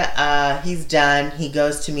he's done. He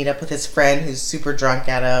goes to meet up with his friend who's super drunk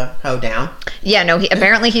at a hoedown. Yeah, no,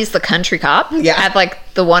 apparently he's the country cop. Yeah. At like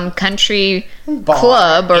the one country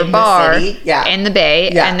club or bar in the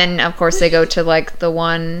Bay. Yeah. And then of course they go to like the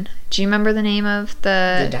one, do you remember the name of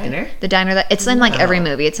the diner? The diner that it's in like every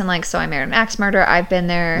movie. It's in like So I Married an Axe Murder. I've been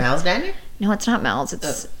there. Mel's Diner? No, it's not Mel's.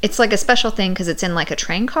 It's like a special thing because it's in like a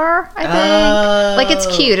train car, I think. Like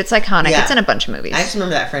it's cute. It's iconic. Yeah. It's in a bunch of movies. I just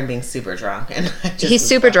remember that friend being super drunk. And he's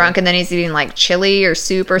super drunk and then he's eating like chili or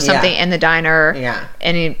soup or something in the diner. Yeah.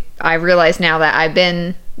 And I realize now that I've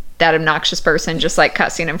been that obnoxious person just like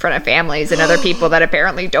cussing in front of families and other people that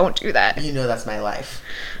apparently don't do that. You know that's my life.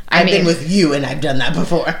 I've been with you and I've done that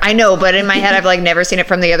before. I know, but in my head I've like never seen it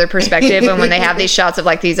from the other perspective. And when they have these shots of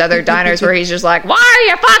like these other diners where he's just like, "Why are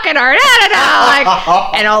you fucking her?"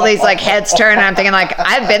 Like, and all these like heads turn, and I'm thinking like,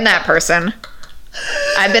 I've been that person.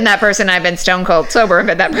 I've been stone cold sober and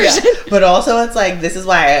been that person. Yeah. But also it's like, this is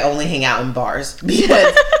why I only hang out in bars.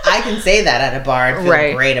 Because I can say that at a bar and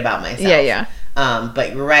feel great about myself. Yeah.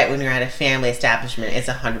 But you're right, when you're at a family establishment, it's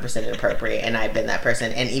 100% inappropriate, and I've been that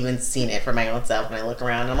person, and even seen it for my own self when I look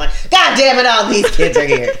around, and I'm like, God damn it, all these kids are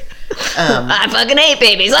here. I fucking hate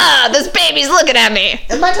babies. This baby's looking at me.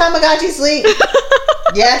 Is my Tamagotchi asleep?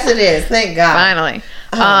 Yes, it is. Thank God. Finally.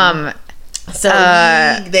 So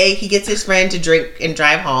he gets his friend to drink and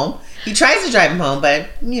drive home. He tries to drive him home, but,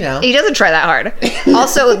 you know. He doesn't try that hard.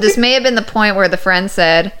 Also, this may have been the point where the friend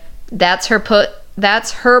said, "That's her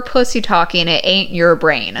that's her pussy talking. It ain't your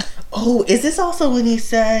brain. Oh, is this also when he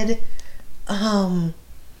said, oh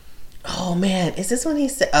man, is this when he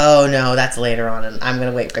said, oh no, that's later on, and I'm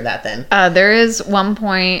gonna wait for that then. There is one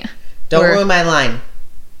point. Don't ruin my line.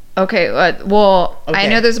 Okay, well, okay. I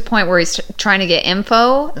know there's a point where he's trying to get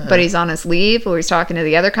info, but he's on his leave, where he's talking to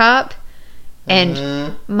the other cop.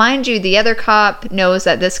 And mind you, the other cop knows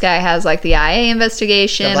that this guy has like the IA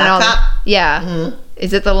investigation. The black and all cop? Yeah.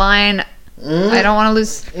 Is it the line, I don't want to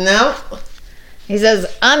lose... No. He says,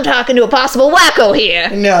 I'm talking to a possible wacko here.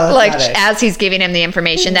 No, like, as he's giving him the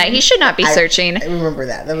information that he should not be searching. I remember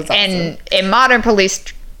that. That was awesome. And in modern police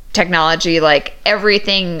technology, like,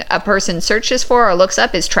 everything a person searches for or looks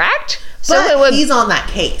up is tracked. But he's on that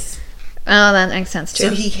case. Oh, that makes sense too.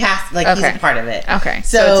 So he has, like, he's a part of it. Okay.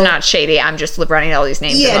 So it's not shady. I'm just running all these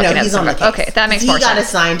names. Yeah, and no, he's on the case. Okay, that makes more sense. He got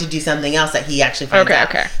assigned to do something else that he actually finds out.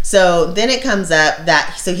 Okay. So then it comes up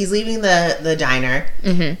that, so he's leaving the diner,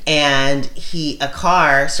 and a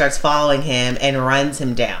car starts following him and runs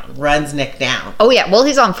Nick down. Oh, yeah. Well,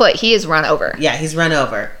 he's on foot. He is run over. Yeah, he's run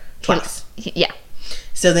over twice. Yeah.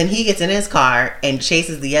 So then he gets in his car and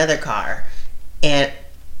chases the other car and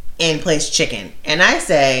plays chicken. And I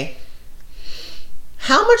say,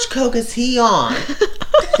 how much coke is he on?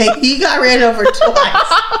 He got ran over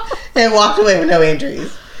twice and walked away with no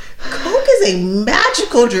injuries. Coke is a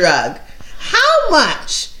magical drug. How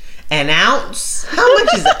much? An ounce? How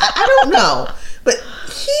much is it? I don't know. But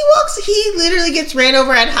he literally gets ran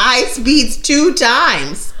over at high speeds 2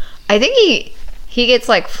 times. I think he gets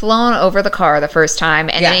like flown over the car the first time,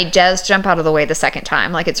 and then he does jump out of the way the second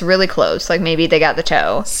time. Like, it's really close. Like, maybe they got the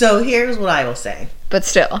tow. So here's what I will say. But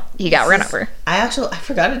still, he got run over. I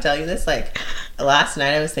forgot to tell you this. Like, last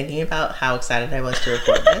night I was thinking about how excited I was to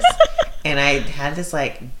record this. And I had this,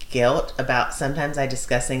 like, guilt about sometimes I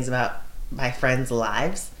discuss things about my friends'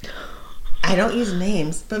 lives. I don't use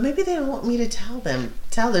names, but maybe they don't want me to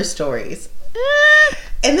tell their stories.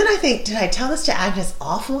 And then I think, did I tell this to Agnes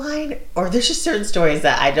offline? Or there's just certain stories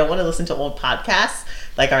that I don't want to listen to old podcasts,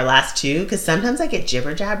 like our last 2, because sometimes I get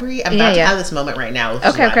jibber-jabbery. I'm about to have this moment right now.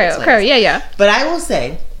 Okay, yeah. But I will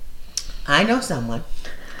say, I know someone.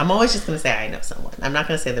 I'm always just going to say I know someone. I'm not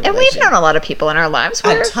going to say the relation. And we've known a lot of people in our lives.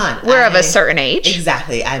 A ton. We're of a certain age.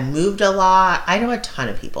 Exactly. I moved a lot. I know a ton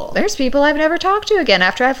of people. There's people I've never talked to again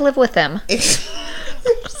after I've lived with them.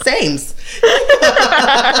 Sames.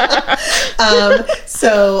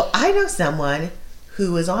 So I know someone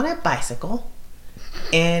who was on a bicycle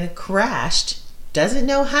and crashed, doesn't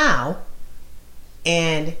know how,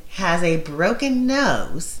 and has a broken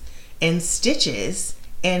nose and stitches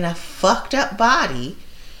and a fucked up body,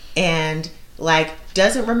 and like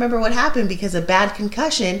doesn't remember what happened because of bad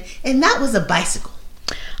concussion, and that was a bicycle.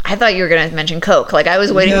 I thought you were going to mention Coke. Like, I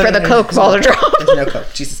was waiting for the Coke ball to drop. There's no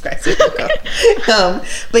Coke. Jesus Christ. There's no Coke.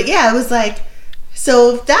 But yeah, it was like,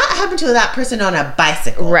 so if that happened to that person on a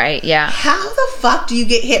bicycle. Right, yeah. How the fuck do you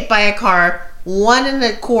get hit by a car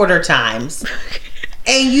 1.25 times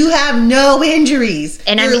and you have no injuries?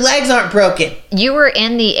 And your legs aren't broken. You were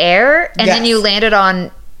in the air and then you landed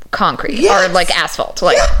on concrete or like asphalt.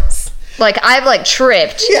 Like, like I've like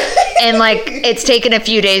tripped and like it's taken a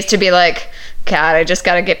few days to be like, God, I just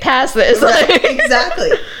got to get past this. Right,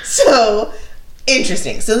 exactly. So,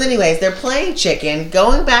 interesting. So, anyways, they're playing chicken,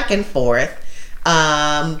 going back and forth.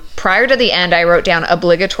 Prior to the end, I wrote down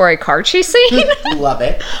obligatory car chase scene. Love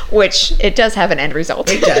it. Which, it does have an end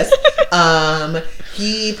result. It does.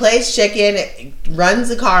 He plays chicken, runs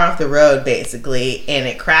the car off the road, basically, and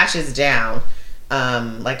it crashes down.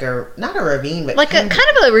 Like not a ravine, but like kind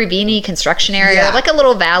of a ravine-y construction area, like a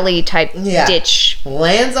little valley type ditch.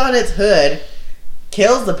 Lands on its hood,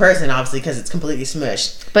 kills the person, obviously, because it's completely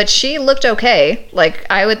smushed. But she looked okay. Like,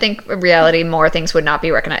 I would think in reality more things would not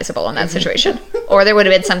be recognizable in that situation. Or there would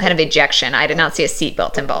have been some kind of ejection. I did not see a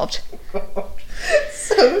seatbelt involved.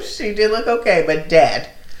 So she did look okay, but dead.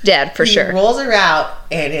 Dead, for sure. He rolls her out,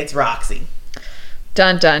 and it's Roxy.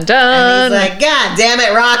 Dun, dun, dun. And he's like, God damn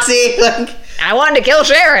it, Roxy. Like, I wanted to kill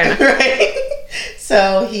Sharon. Right?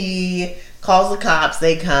 So he calls the cops.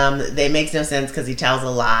 They come. It makes no sense because he tells a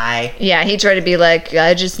lie. Yeah, he tried to be like,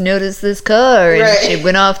 I just noticed this car and it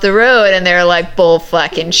went off the road, and they're like, bull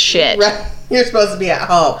fucking shit. Right. You're supposed to be at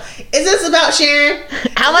home. Is this about Sharon?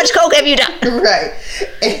 How much coke have you done? Right.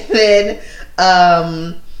 And then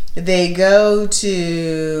they go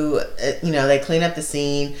to, they clean up the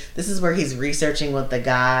scene. This is where he's researching with the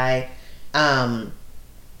guy.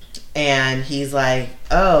 And he's like,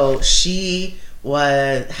 oh, she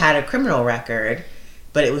had a criminal record,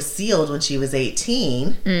 but it was sealed when she was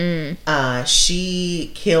 18.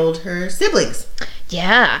 She killed her siblings.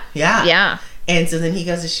 Yeah. Yeah. And so then he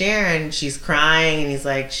goes to Sharon, she's crying, and he's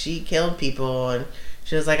like, she killed people, and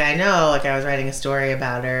she was like, I know, like I was writing a story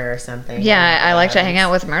about her or something. Yeah, I like to hang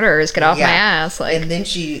out with murderers, get off my ass. Like, and then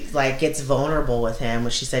she like gets vulnerable with him,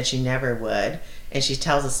 which she said she never would. And she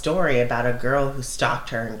tells a story about a girl who stalked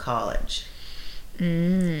her in college.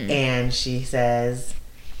 And she says,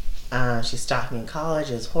 she stalked me in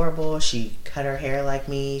college. It was horrible. She cut her hair like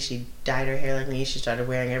me. She dyed her hair like me. She started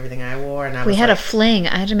wearing everything I wore. And we had a fling.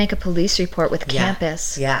 I had to make a police report with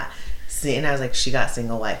campus. Yeah. See, and I was like, she got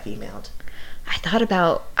single white femaled. I thought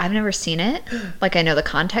about, I've never seen it. Like, I know the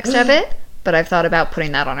context of it, but I've thought about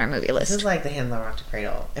putting that on our movie list. This is like The Hand That Rocked the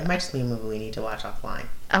Cradle. It might just be a movie we need to watch offline.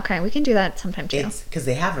 Okay, we can do that sometime too. It's because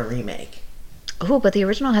they have a remake. Oh, but the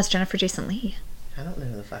original has Jennifer Jason Leigh. I don't know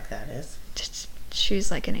who the fuck that is.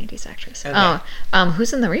 She's like an 80s actress. Okay. Oh,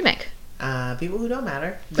 who's in the remake? People who don't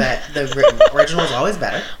matter, but the original is always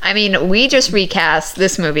better. I mean, we just recast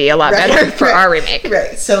this movie a lot better for our remake.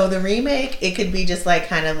 Right. So the remake, it could be just like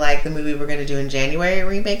kind of like the movie we're going to do in January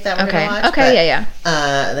remake that we're going to watch. Okay, yeah.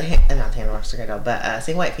 Not The Hand That Rocked the Cradle, but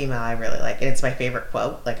Single White Female I really like. And it's my favorite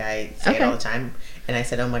quote. Like I say it all the time. And I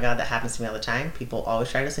said, oh my God, that happens to me all the time. People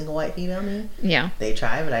always try to single white female me. Yeah. They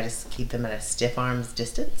try, but I just keep them at a stiff arm's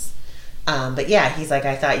distance. But yeah, he's like,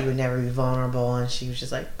 I thought you would never be vulnerable. And she was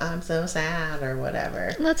just like, I'm so sad or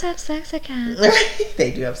whatever. Let's have sex again.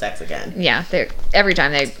 They do have sex again. Yeah, every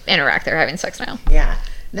time they interact, they're having sex now. Yeah.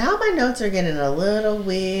 Now my notes are getting a little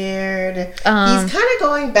weird. He's kind of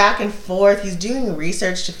going back and forth. He's doing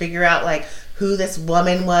research to figure out like who this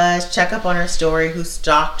woman was, check up on her story, who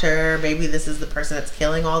stalked her. Maybe this is the person that's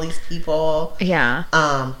killing all these people. Yeah.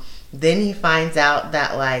 Then he finds out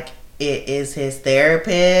that like it is his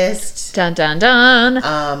therapist. Dun dun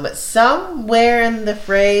dun. Somewhere in the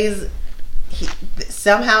phrase,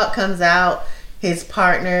 somehow it comes out, his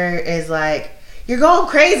partner is like, you're going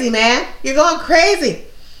crazy, man. You're going crazy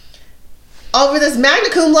over this magna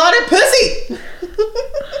cum laude pussy.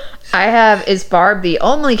 I have, is Barb the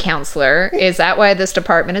only counselor? Is that why this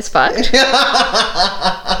department is fucked?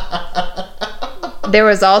 There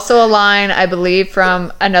was also a line, I believe,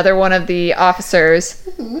 from another one of the officers.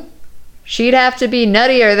 She'd have to be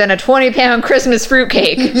nuttier than a 20-pound Christmas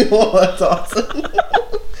fruitcake. Oh, that's awesome.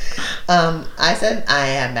 I said I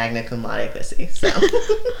have magna cum laude pussy, so.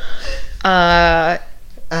 I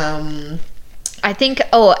think,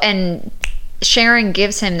 and Sharon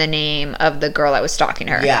gives him the name of the girl that was stalking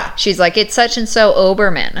her. Yeah. She's like, it's such and so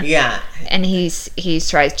Oberman. Yeah. And he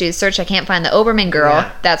tries to do the search. I can't find the Oberman girl.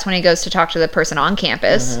 Yeah. That's when he goes to talk to the person on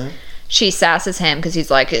campus. She sasses him because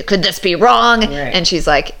he's like, could this be wrong? Right. And she's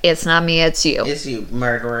like, it's not me, it's you. It's you,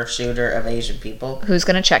 murderer, shooter of Asian people. Who's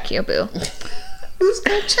going to check you, boo? Who's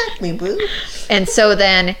going to check me, boo? And so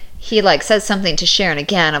then he like says something to Sharon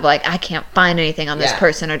again of like, I can't find anything on this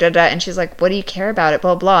person or da-da. And she's like, what do you care about it?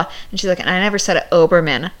 Blah, blah. And she's like, and I never said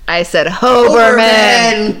Oberman. I said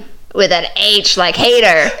Hoberman. With an H like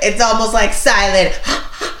hater. It's almost like silent.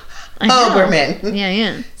 Oberman.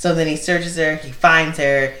 Yeah. So then he searches her. He finds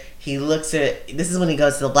her. He looks at, this is when he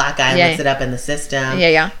goes to the black guy and looks it up in the system.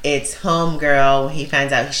 Yeah. It's homegirl. He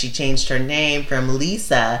finds out she changed her name from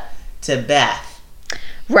Lisa to Beth.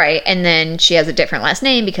 Right, and then she has a different last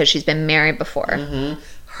name because she's been married before.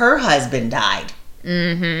 Her husband died.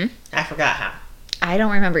 I forgot how. I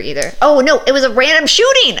don't remember either. Oh no, it was a random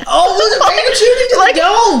shooting. Oh, it was a random shooting to the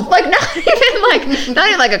dome. Like not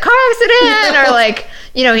even like a car accident or like,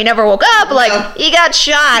 you know, he never woke up. Like he got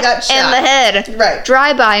shot in the head. Right.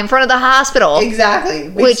 Drive-by in front of the hospital. Exactly.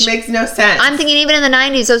 Which makes no sense. I'm thinking even in the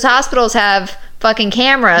 90s, those hospitals have fucking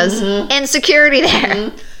cameras and security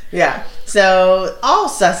there. Yeah. So all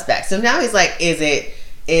suspects. So now he's like, is it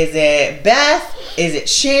Beth? Is it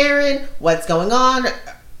Sharon? What's going on?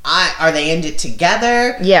 Are they in it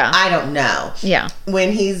together? Yeah. I don't know. Yeah.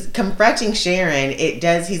 When he's confronting Sharon,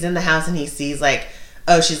 he's in the house and he sees like,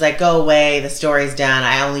 oh, she's like, go away. The story's done.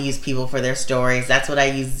 I only use people for their stories. That's what I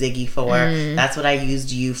used Ziggy for. That's what I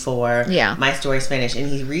used you for. Yeah. My story's finished. And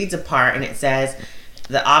he reads a part and it says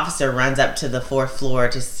the officer runs up to the 4th floor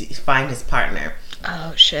to find his partner.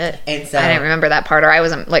 Oh shit! And so I didn't remember that part, or I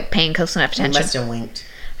wasn't like paying close enough attention. You must have winked.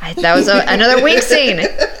 That was another wink scene.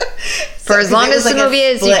 For as long as the movie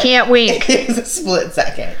is, you can't wink. It was a split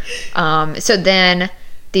second. So then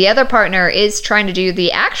the other partner is trying to do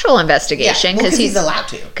the actual investigation because he's allowed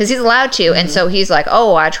to. Because he's allowed to, and so he's like,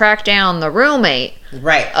 "Oh, I tracked down the roommate."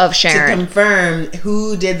 Right. Of Sharon. To confirm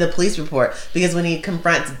who did the police report. Because when he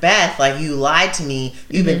confronts Beth, like, you lied to me.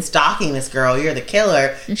 You've been stalking this girl. You're the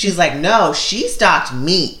killer. She's like, no, she stalked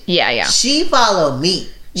me. Yeah. She followed me.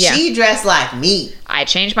 Yeah. She dressed like me. I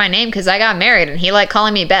changed my name because I got married and he liked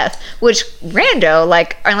calling me Beth. Which, rando,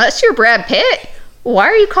 like, unless you're Brad Pitt, why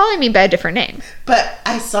are you calling me by a different name? But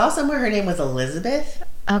I saw somewhere her name was Elizabeth.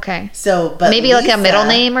 Okay. So, but maybe Lisa, like a middle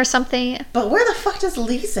name or something? But where the fuck does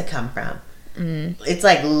Lisa come from? It's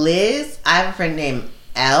like Liz. I have a friend named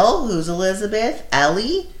Elle, who's Elizabeth.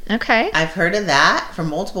 Ellie. Okay. I've heard of that from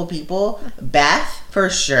multiple people. Beth, for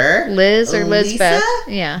sure. Liz or Lizbeth?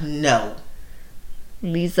 Yeah. No.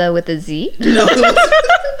 Lisa with a Z? No.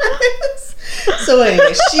 So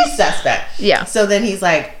anyway, she's suspect. Yeah. So then he's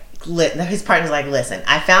like, his partner's like, listen,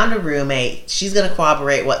 I found a roommate. She's going to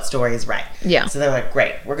corroborate what story is right. Yeah. So they're like,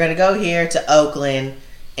 great. We're going to go here to Oakland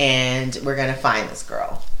and we're going to find this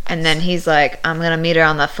girl. And then he's like, I'm going to meet her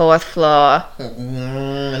on the 4th floor.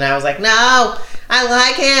 And I was like, no, I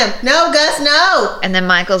like him. No, Gus, no. And then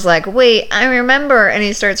Michael's like, wait, I remember. And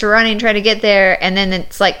he starts running, trying to get there. And then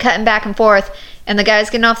it's like cutting back and forth. And the guy's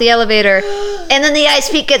getting off the elevator. And then the ice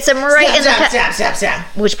pick gets him right in the... Stab.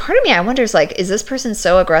 Which part of me, I wonder, is like, is this person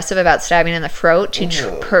so aggressive about stabbing in the throat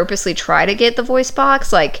to purposely try to get the voice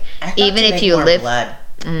box? Like, even if you live... blood.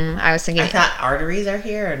 I was thinking... I thought arteries are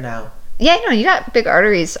here or no? Yeah, no, you got big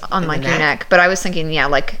arteries on like your neck. But I was thinking, yeah,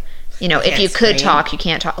 like, you know, if you could talk, you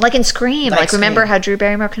can't talk. Like in Scream. Like remember how Drew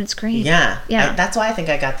Barrymore can scream? Yeah. Yeah. That's why I think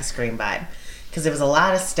I got the Scream vibe. Because there was a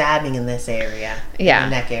lot of stabbing in this area. Yeah.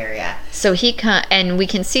 In the neck area. So and we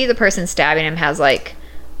can see the person stabbing him has like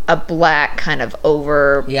a black kind of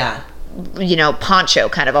over... Yeah. You know, poncho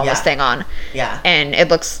kind of almost thing on. Yeah. And it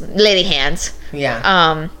looks lady hands.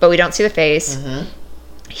 Yeah. But we don't see the face.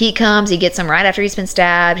 He comes, he gets him right after he's been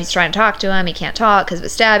stabbed. He's trying to talk to him. He can't talk because of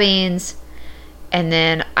his stabbings. And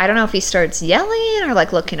then I don't know if he starts yelling or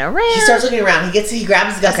like looking around. He starts looking around. He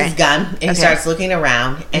grabs Gus's gun and he starts looking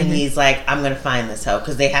around and he's like, I'm going to find this hoe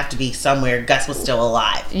because they have to be somewhere. Gus was still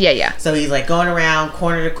alive. Yeah. So he's like going around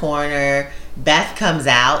corner to corner. Beth comes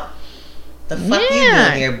out. The fuck you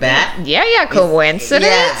doing here, Beth? Yeah, coincidence.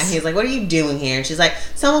 Yeah, and he's like, what are you doing here? And she's like,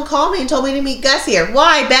 someone called me and told me to meet Gus here.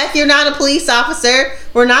 Why, Beth? You're not a police officer.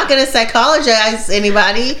 We're not going to psychologize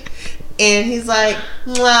anybody. And he's like,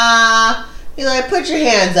 nah. He's like, put your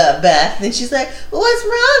hands up, Beth. And she's like, what's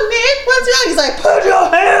wrong, Nick? What's wrong? He's like, put your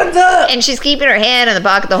hands up. And she's keeping her hand in the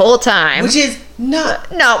pocket the whole time. Which is not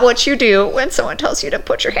what you do when someone tells you to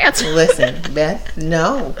put your hands up. Listen, Beth,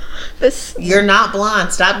 no. You're not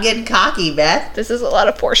blonde. Stop getting cocky, Beth. This is a lot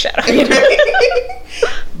of foreshadowing.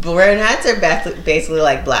 Brunettes are basically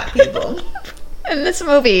like black people. In this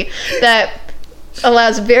movie that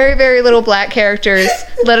allows very, very little black characters,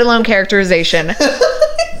 let alone characterization.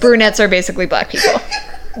 Brunettes are basically black people.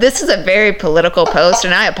 This is a very political post,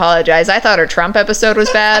 and I apologize. I thought our Trump episode was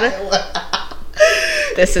bad.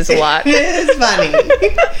 This is a lot. It's funny.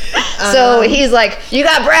 So he's like, you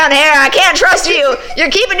got brown hair. I can't trust you. You're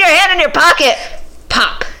keeping your hand in your pocket.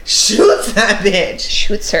 Pop. Shoots that bitch.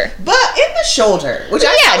 Shoots her. But in the shoulder, which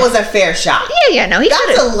I thought was a fair shot. Yeah, no,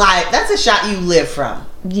 That's a shot you live from.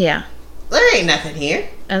 Yeah. There ain't nothing here.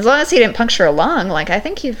 As long as he didn't puncture a lung, like, I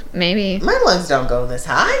think you've maybe... My lungs don't go this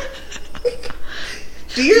high.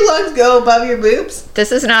 Do your lungs go above your boobs?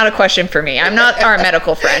 This is not a question for me. I'm not our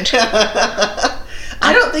medical friend.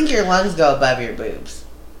 I don't think your lungs go above your boobs.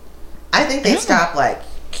 I think they stop, like,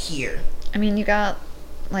 here. I mean, you got,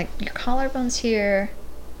 like, your collarbone's here.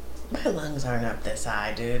 My lungs aren't up this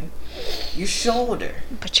high, dude. Your shoulder.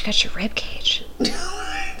 But you got your rib cage.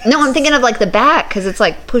 No, I'm thinking of like the back because it's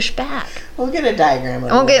like pushed back. We'll get a diagram.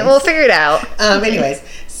 We'll figure it out. Anyways,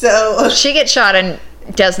 so she gets shot and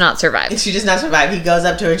does not survive. She does not survive. He goes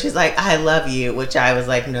up to her and she's like, "I love you," which I was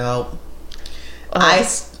like, "No."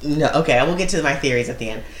 No. Okay, we'll get to my theories at the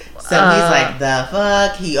end. So he's like, "The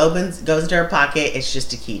fuck?" He goes into her pocket. It's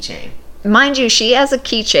just a keychain. Mind you, she has a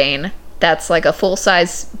keychain that's like a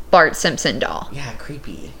full-size Bart Simpson doll. Yeah,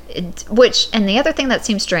 creepy. And the other thing that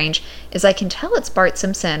seems strange is I can tell it's Bart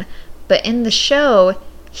Simpson, but in the show,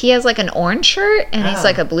 he has like an orange shirt and he's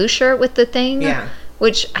like a blue shirt with the thing. Yeah.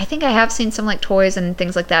 Which I think I have seen some like toys and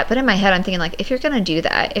things like that. But in my head, I'm thinking like, if you're going to do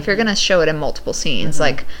that, if you're going to show it in multiple scenes,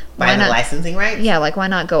 like... Buy the licensing rights? Yeah, like why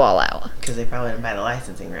not go all out? Because they probably didn't buy the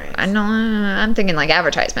licensing rights. I know. I'm thinking like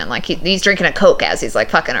advertisement. Like he's drinking a Coke as he's like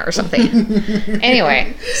fucking her or something.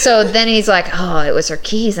 Anyway, so then he's like, oh, it was her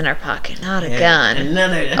keys in her pocket, not a gun.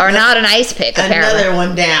 Or not an ice pick, apparently. Another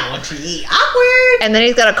one down. Awkward. And then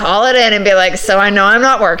he's got to call it in and be like, so I know I'm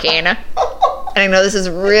not working. And I know this is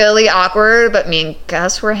really awkward, but me and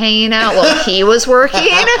Gus were hanging out while he was working.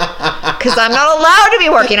 Because I'm not allowed to be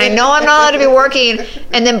working. I know I'm not allowed to be working.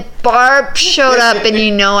 And then Barb showed up, and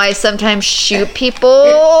you know I sometimes shoot people,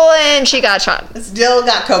 and she got shot. Still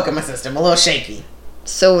got coke in my system. A little shaky.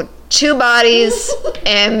 So 2 bodies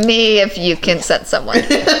and me if you can send someone.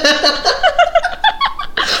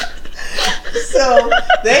 So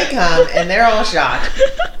they come and they're all shocked,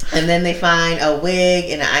 and then they find a wig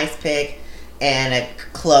and an ice pick and a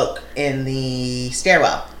cloak in the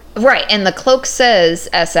stairwell. Right, and the cloak says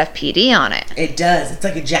SFPD on it. It does. It's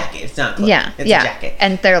like a jacket. It's not a cloak. Yeah, it's a jacket.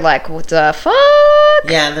 And they're like, what the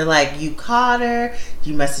fuck? Yeah, and they're like, you caught her.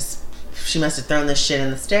 She must have thrown this shit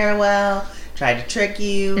in the stairwell, tried to trick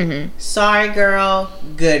you. Mm-hmm. Sorry, girl.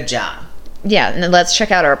 Good job. Yeah, and then let's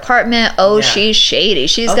check out her apartment. Oh, yeah. She's shady.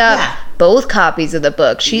 She's got both copies of the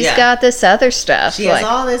book. She's got this other stuff. She has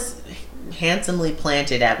all this handsomely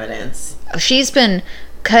planted evidence. She's been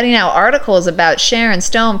cutting out articles about Sharon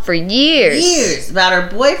Stone for years. About her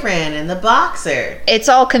boyfriend and the boxer. It's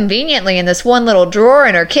all conveniently in this one little drawer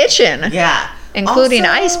in her kitchen. Yeah. Including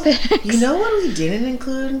also, ice picks. You know what we didn't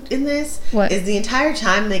include in this? What? Is the entire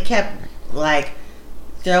time they kept, like,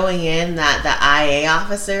 throwing in that the IA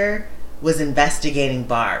officer was investigating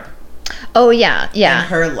Barb. Oh, yeah. In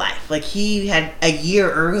her life. Like, he had a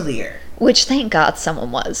year earlier. Which, thank God,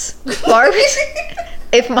 someone was. Barb...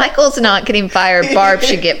 If Michael's not getting fired, Barb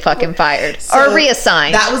should get fucking fired. Or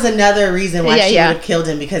reassigned. That was another reason why she would have killed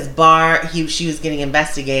him, because she was getting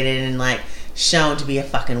investigated and, like, shown to be a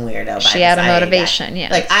fucking weirdo. She had a motivation, yeah.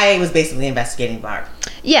 Like, IA was basically investigating Barb.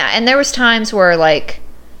 Yeah, and there was times where, like,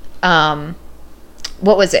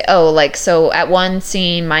 what was it? Oh, like, so at one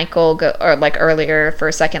scene, earlier for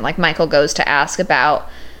a second, like, Michael goes to ask about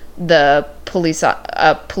the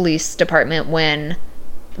police department when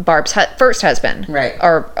Barb's first husband,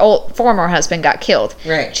 or former husband, got killed.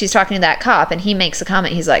 Right. She's talking to that cop, and he makes a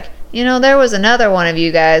comment. He's like, there was another one of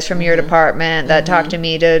you guys from your department that talked to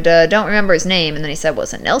me. Don't remember his name. And then he said,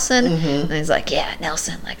 was it Nelson? And he's like, yeah,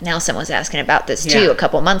 Nelson. Like, Nelson was asking about this too a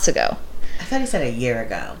couple months ago. I thought he said a year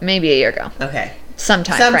ago. Maybe a year ago. Okay. Some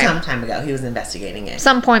time ago, he was investigating it.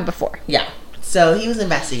 Some point before. Yeah. So he was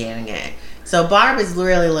investigating it. So Barb is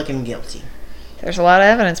really looking guilty. There's a lot of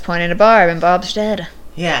evidence pointing to Barb, and Bob's dead.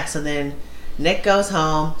 Yeah, so then Nick goes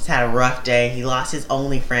home. He's had a rough day. He lost his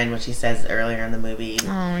only friend, which he says earlier in the movie.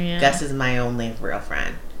 Oh, yeah. Gus is my only real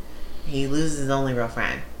friend. He loses his only real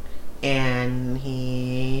friend. And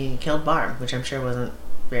he killed Barb, which I'm sure wasn't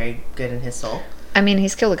very good in his soul. I mean,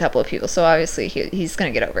 he's killed a couple of people, so obviously he's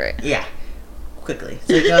going to get over it. Yeah, quickly.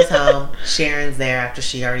 So he goes home. Sharon's there after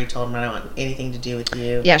she already told him, I don't want anything to do with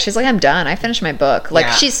you. Yeah, she's like, I'm done. I finished my book. Like,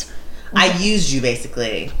 I used you,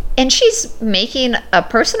 basically. And she's making a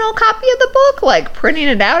personal copy of the book, like printing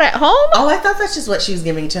it out at home? Oh, I thought that's just what she was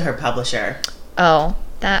giving to her publisher. Oh,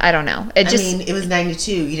 that I don't know. It was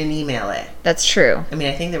 92. You didn't email it. That's true. I mean,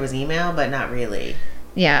 I think there was email, but not really.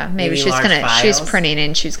 Yeah, maybe she's printing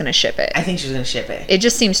and she's gonna ship it. I think she was gonna ship it. It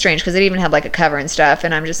just seems strange because it even had like a cover and stuff,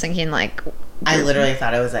 and I'm just thinking like... I literally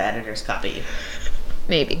thought it was an editor's copy.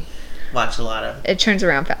 Maybe. Watch a lot of... It turns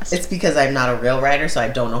around fast. It's because I'm not a real writer, so I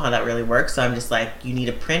don't know how that really works. So I'm just like, you need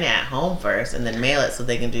to print it at home first and then mail it so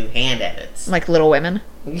they can do hand edits. Like Little Women?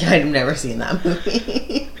 I've never seen that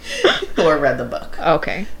movie. Or read the book.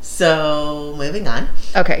 Okay. So, moving on.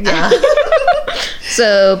 Okay. Yeah.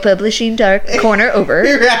 So, publishing Dark Corner over.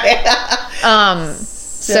 Right.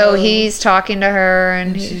 So he's talking to her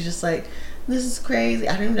and she's just like, this is crazy.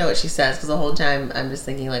 I don't even know what she says because the whole time I'm just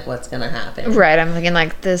thinking like, what's gonna happen? Right. I'm thinking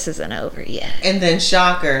like, this isn't over yet. And then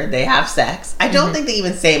shocker, they have sex. I don't think they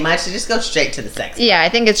even say much. They just go straight to the sex. Yeah, I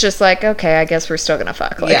think it's just like, okay, I guess we're still gonna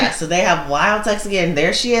fuck. Like, yeah. So they have wild sex again.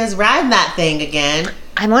 There she is riding that thing again.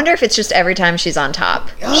 I wonder if it's just every time she's on top.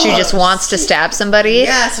 She just wants to stab somebody.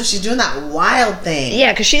 Yeah, so she's doing that wild thing.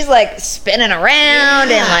 Yeah, because she's like spinning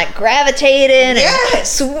around and like gravitating and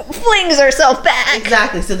flings herself back.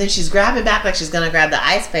 Exactly. So then she's grabbing back like she's going to grab the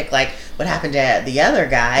ice pick like what happened to the other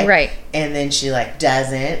guy. Right. And then she like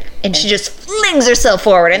doesn't. And she just flings herself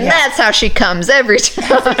forward and that's how she comes every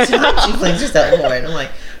time. Every time she flings herself forward. I'm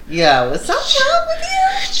like, yeah, what's something wrong with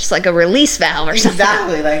you? Just like a release valve or something.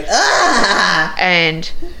 Exactly, like, ah!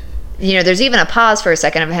 And, you know, there's even a pause for a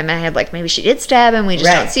second of him. I had like, maybe she did stab him. We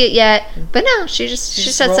just don't see it yet. But no, she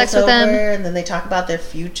just had sex with him. And then they talk about their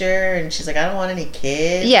future. And she's like, I don't want any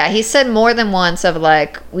kids. Yeah, he said more than once of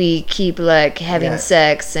like, we keep like having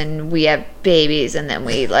sex and we have babies and then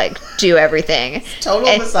we like do everything.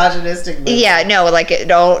 Total misogynistic movie. Yeah, no,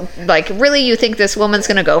 like really you think this woman's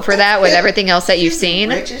gonna go for that with everything else that you've seen?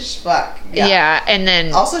 Rich as fuck. Yeah, and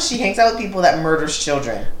then also she hangs out with people that murders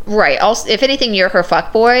children. Right. Also, if anything, you're her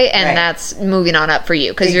fuckboy, and that's moving on up for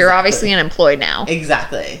you because you're obviously unemployed now.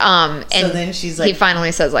 Exactly. And so then she's like, he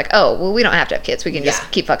finally says like, oh, well, we don't have to have kids. We can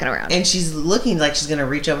just keep fucking around. And she's looking like she's gonna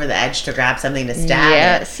reach over the edge to grab something to stab him.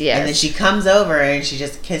 Yes. And then she comes over and she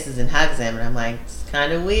just kisses and hugs him, and I'm like, this is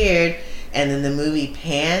kind of weird. And then the movie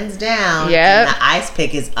pans down. Yep. And the ice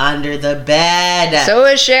pick is under the bed. So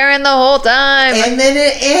is Sharon the whole time. And then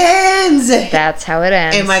it ends. That's how it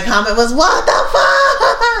ends. And my comment was, what the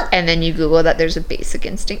fuck? And then you Google that there's a Basic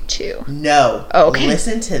Instinct 2. No. Okay.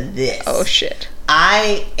 Listen to this. Oh, shit.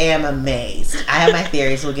 I am amazed. I have my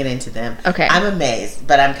theories. We'll get into them. Okay. I'm amazed,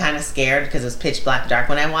 but I'm kind of scared because it was pitch black dark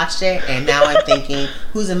when I watched it. And now I'm thinking,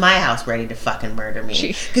 who's in my house ready to fucking murder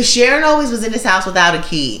me? Because Sharon always was in this house without a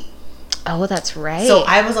key. Oh, that's right. So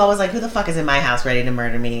I was always like, who the fuck is in my house ready to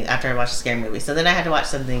murder me after I watched a scary movie? So then I had to watch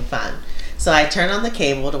something fun. So I turned on the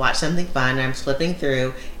cable to watch something fun, and I'm flipping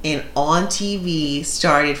through, and on TV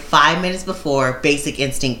started 5 minutes before Basic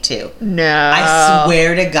Instinct 2. No. I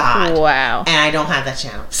swear to God. Wow. And I don't have that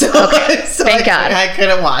channel. So, okay. Thank God. I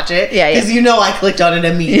couldn't watch it. Yeah, because you know I clicked on it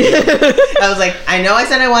immediately. I was like, I know I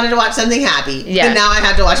said I wanted to watch something happy, but now I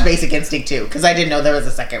have to watch Basic Instinct 2 because I didn't know there was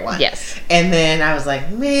a second one. Yes. And then I was like,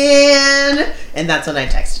 man. And that's when I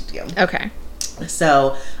texted you. Okay.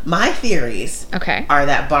 So my theories are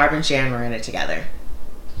that Barb and Sharon were in it together.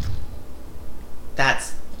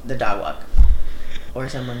 That's the dog walk. Or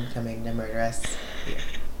someone coming to murder us here.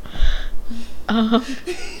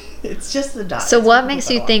 It's just the dog. So what makes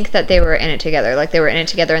you think that they were in it together? Like they were in it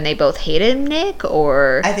together and they both hated Nick,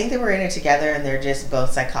 or? I think they were in it together and they're just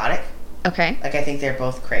both psychotic. Okay. Like I think they're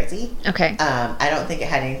both crazy. Okay. I don't think it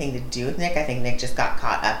had anything to do with Nick. I think Nick just got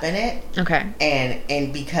caught up in it. Okay.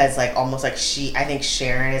 And because like almost like I think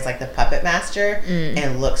Sharon is like the puppet master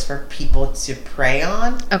and looks for people to prey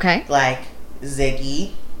on. Okay. Like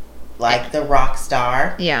Ziggy, like the rock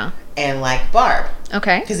star. Yeah. And like Barb.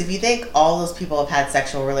 Okay. Because if you think all those people have had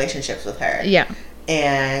sexual relationships with her. Yeah.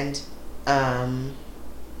 And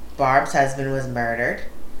Barb's husband was murdered.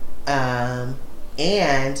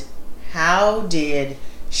 And how did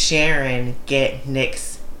Sharon get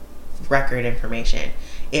Nick's record information?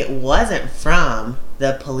 It wasn't from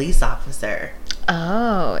the police officer.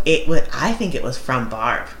 Oh. I think it was from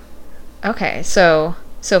Barb. Okay, so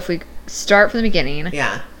if we start from the beginning.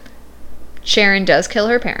 Yeah. Sharon does kill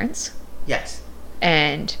her parents. Yes.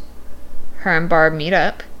 And her and Barb meet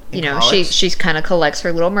up. In college. She's kind of collects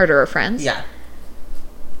her little murderer friends. Yeah.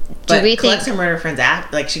 Do we collects think her murder friends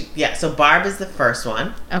after, like so Barb is the first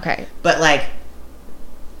one. Okay. But like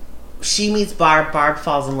she meets Barb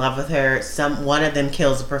falls in love with her, one of them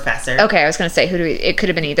kills the professor. Okay, I was gonna say it could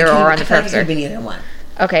have been either or on the professor. It could have been either one.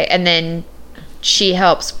 Okay, and then she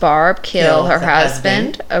helps Barb kill her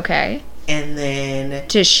husband. Okay. And then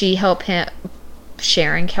does she help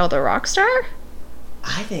Sharon kill the rock star?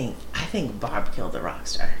 I think Barb killed the rock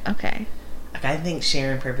star. Okay. Like I think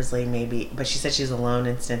Sharon purposely but she said she was alone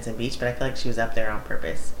in Stinson Beach, but I feel like she was up there on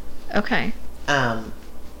purpose. Okay. And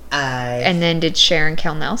then did Sharon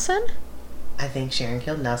kill Nelson? I think Sharon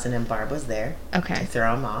killed Nelson and Barb was there. Okay. To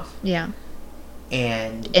throw him off. Yeah.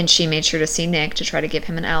 And she made sure to see Nick to try to give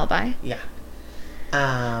him an alibi. Yeah.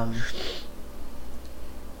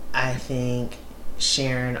 I think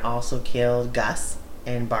Sharon also killed Gus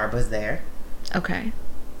and Barb was there. Okay.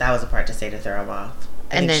 That was a part to say to throw him off.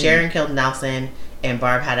 I think then Sharon killed Nelson and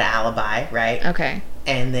Barb had an alibi, right? Okay.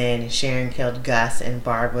 And then Sharon killed Gus and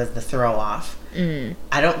Barb was the throw off.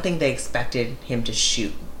 I don't think they expected him to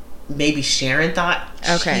shoot. Maybe Sharon thought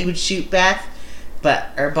he would shoot Beth,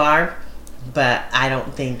 or Barb, but I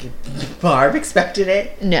don't think Barb expected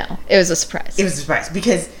it. No, it was a surprise. It was a surprise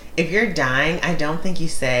because if you're dying, I don't think you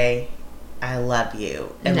say, I love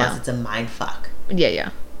you, unless it's a mind fuck.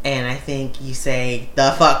 Yeah. And I think you say,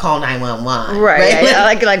 the fuck, call 911. Right? Yeah,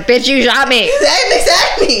 like, bitch, you shot me.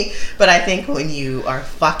 Exactly. But I think when you are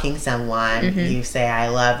fucking someone, you say, I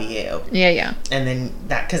love you. Yeah. And then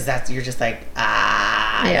you're just like,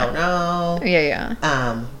 I don't know. Yeah.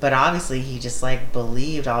 But obviously he just like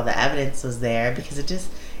believed all the evidence was there because it just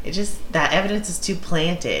that evidence is too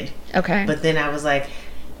planted. Okay. But then I was like,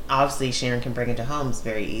 obviously Sharon can bring it to homes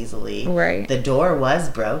very easily. Right. The door was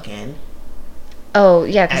broken. Oh,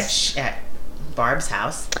 yeah. At Barb's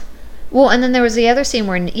house. Well, and then there was the other scene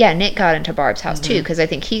where, Nick got into Barb's house, too, because I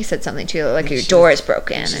think he said something to her, like, your door is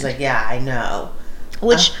broken. She's like, yeah, I know.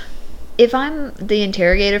 Which, if I'm the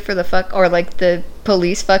interrogator for or, like, the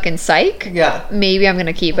police fucking psych, maybe I'm going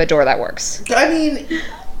to keep a door that works. I mean,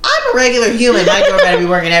 I'm a regular human. My door better be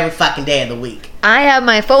working every fucking day of the week. I have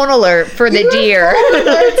my phone alert for the deer.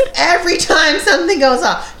 Every time something goes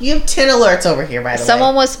off. You have 10 alerts over here, by the way.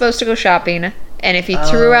 Someone was supposed to go shopping. And if he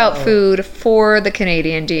threw out food for the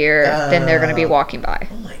Canadian deer, then they're going to be walking by.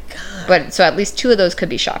 Oh my god. But so at least 2 of those could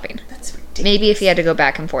be shopping. That's ridiculous. Maybe if he had to go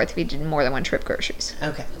back and forth, if he did more than one trip groceries.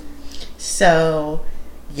 Okay. So,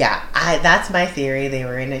 yeah, that's my theory. They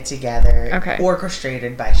were in it together. Okay.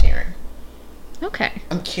 Orchestrated by Sharon. Okay.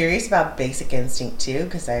 I'm curious about Basic Instinct too,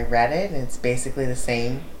 because I read it and it's basically the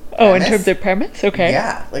same. Oh, in terms of premise? Okay.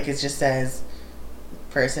 Yeah, like it just says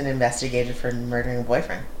person investigated for murdering a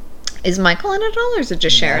boyfriend. Is Michael in it all, or is it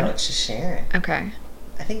just Sharon? No, it's just Sharon. Okay.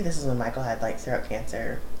 I think this is when Michael had like throat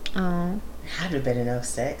cancer. Oh. It had to have been in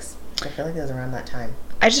 2006. I feel like it was around that time.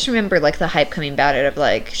 I just remember like the hype coming about it of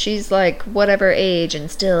like she's like whatever age and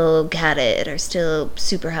still got it or still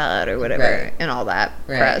super hot or whatever and all that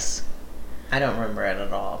press. I don't remember it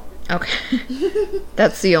at all. Okay.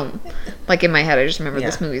 That's the only, like in my head I just remember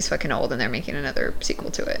this movie's fucking old and they're making another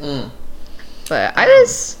sequel to it. But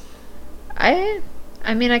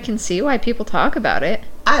I mean I can see why people talk about it.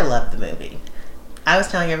 I love the movie. I was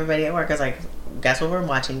telling everybody at work, I was like, guess what we're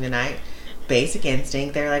watching tonight? Basic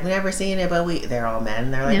Instinct. They're like, we never seen it, but they're all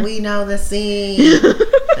men. They're like, we know the scene.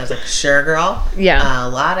 I was like, sure, girl. Yeah. A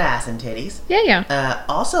lot of ass and titties. Yeah.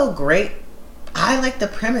 Also great. I like the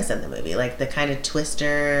premise of the movie, like the kind of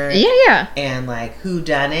twister. Yeah. And like who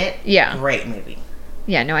done it. Yeah. Great movie.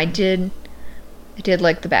 Yeah. No, I did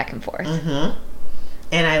like the back and forth. Mm-hmm.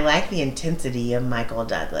 And I like the intensity of Michael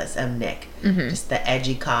Douglas, of Nick. Mm-hmm. Just the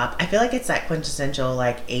edgy cop. I feel like it's that quintessential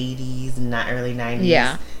like 80s, not early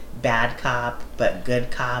 90s. Bad cop, but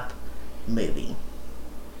good cop movie.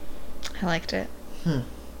 I liked it.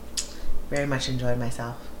 Very much enjoyed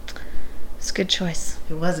myself. It's a good choice.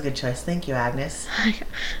 It was a good choice. Thank you, Agnes.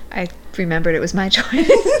 I remembered it was my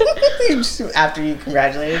choice. After you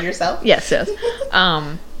congratulated yourself? Yes.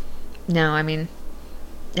 No, I mean,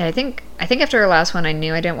 yeah, I think after our last one, I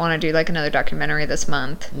knew I didn't want to do like another documentary this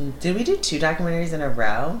month. Did we do 2 documentaries in a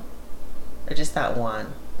row? Or just that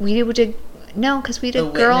one? We did. No, because we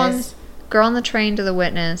did Girl on the Train to the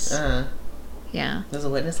Witness. Yeah. Was The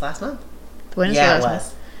Witness last month? The Witness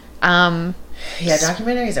was. Yeah,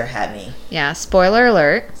 documentaries are heavy. Yeah, spoiler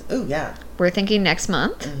alert. Ooh, yeah. We're thinking next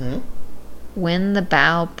month. When the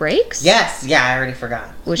Bow Breaks. Yes, yeah, I already forgot.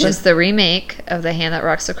 Which is the remake of The Hand That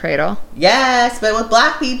Rocks the Cradle. Yes, but with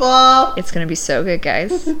black people. It's going to be so good,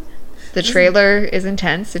 guys. The trailer is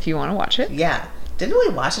intense if you want to watch it. Yeah. Didn't we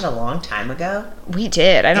watch it a long time ago? We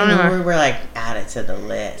did. I don't know. We were like added to the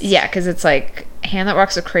list. Yeah, because it's like Hand That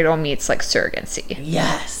Rocks the Cradle meets like surrogacy.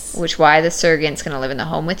 Yes. Which why the surrogate's going to live in the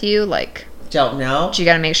home with you? Like, don't know. You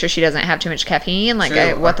got to make sure she doesn't have too much caffeine.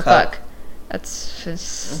 Like, what the fuck? That's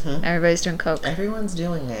just, everybody's doing coke. Everyone's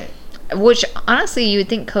doing it. Which, honestly, you would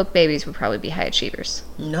think coke babies would probably be high achievers.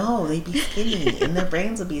 No, they'd be skinny and their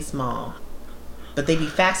brains would be small. But they'd be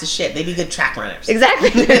fast as shit. They'd be good track runners. Exactly.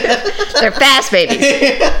 They're fast babies.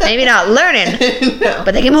 Maybe not learning,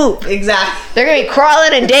 but they can move. Exactly. They're going to be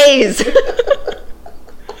crawling in days.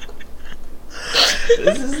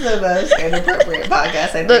 This is the most inappropriate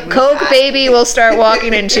podcast I think The coke baby will start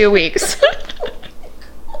walking in 2 weeks.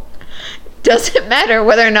 Doesn't matter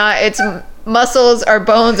whether or not its muscles or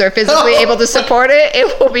bones are physically able to support it.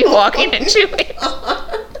 It will be walking in 2 weeks.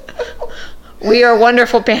 We are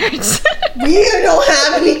wonderful parents. We don't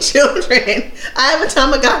have any children. I have a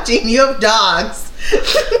Tamagotchi and you have dogs.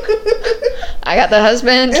 I got the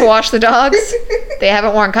husband to wash the dogs. They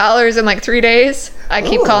haven't worn collars in like 3 days. I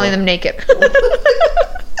keep calling them naked.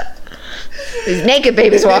 These naked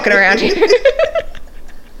babies walking around here.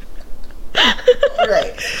 All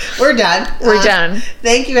right. We're done. We're done.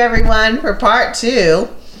 Thank you, everyone, for part 2.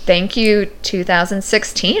 Thank you,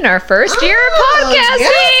 2016, our first year of podcasting.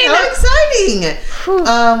 Yes, how exciting.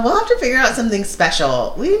 We'll have to figure out something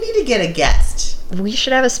special. We need to get a guest. We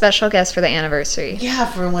should have a special guest for the anniversary. Yeah,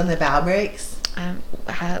 for when the bow breaks.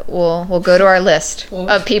 We'll go to our list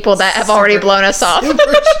of people that have already blown us off. All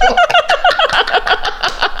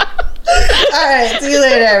right, see you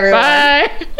later, everyone. Bye.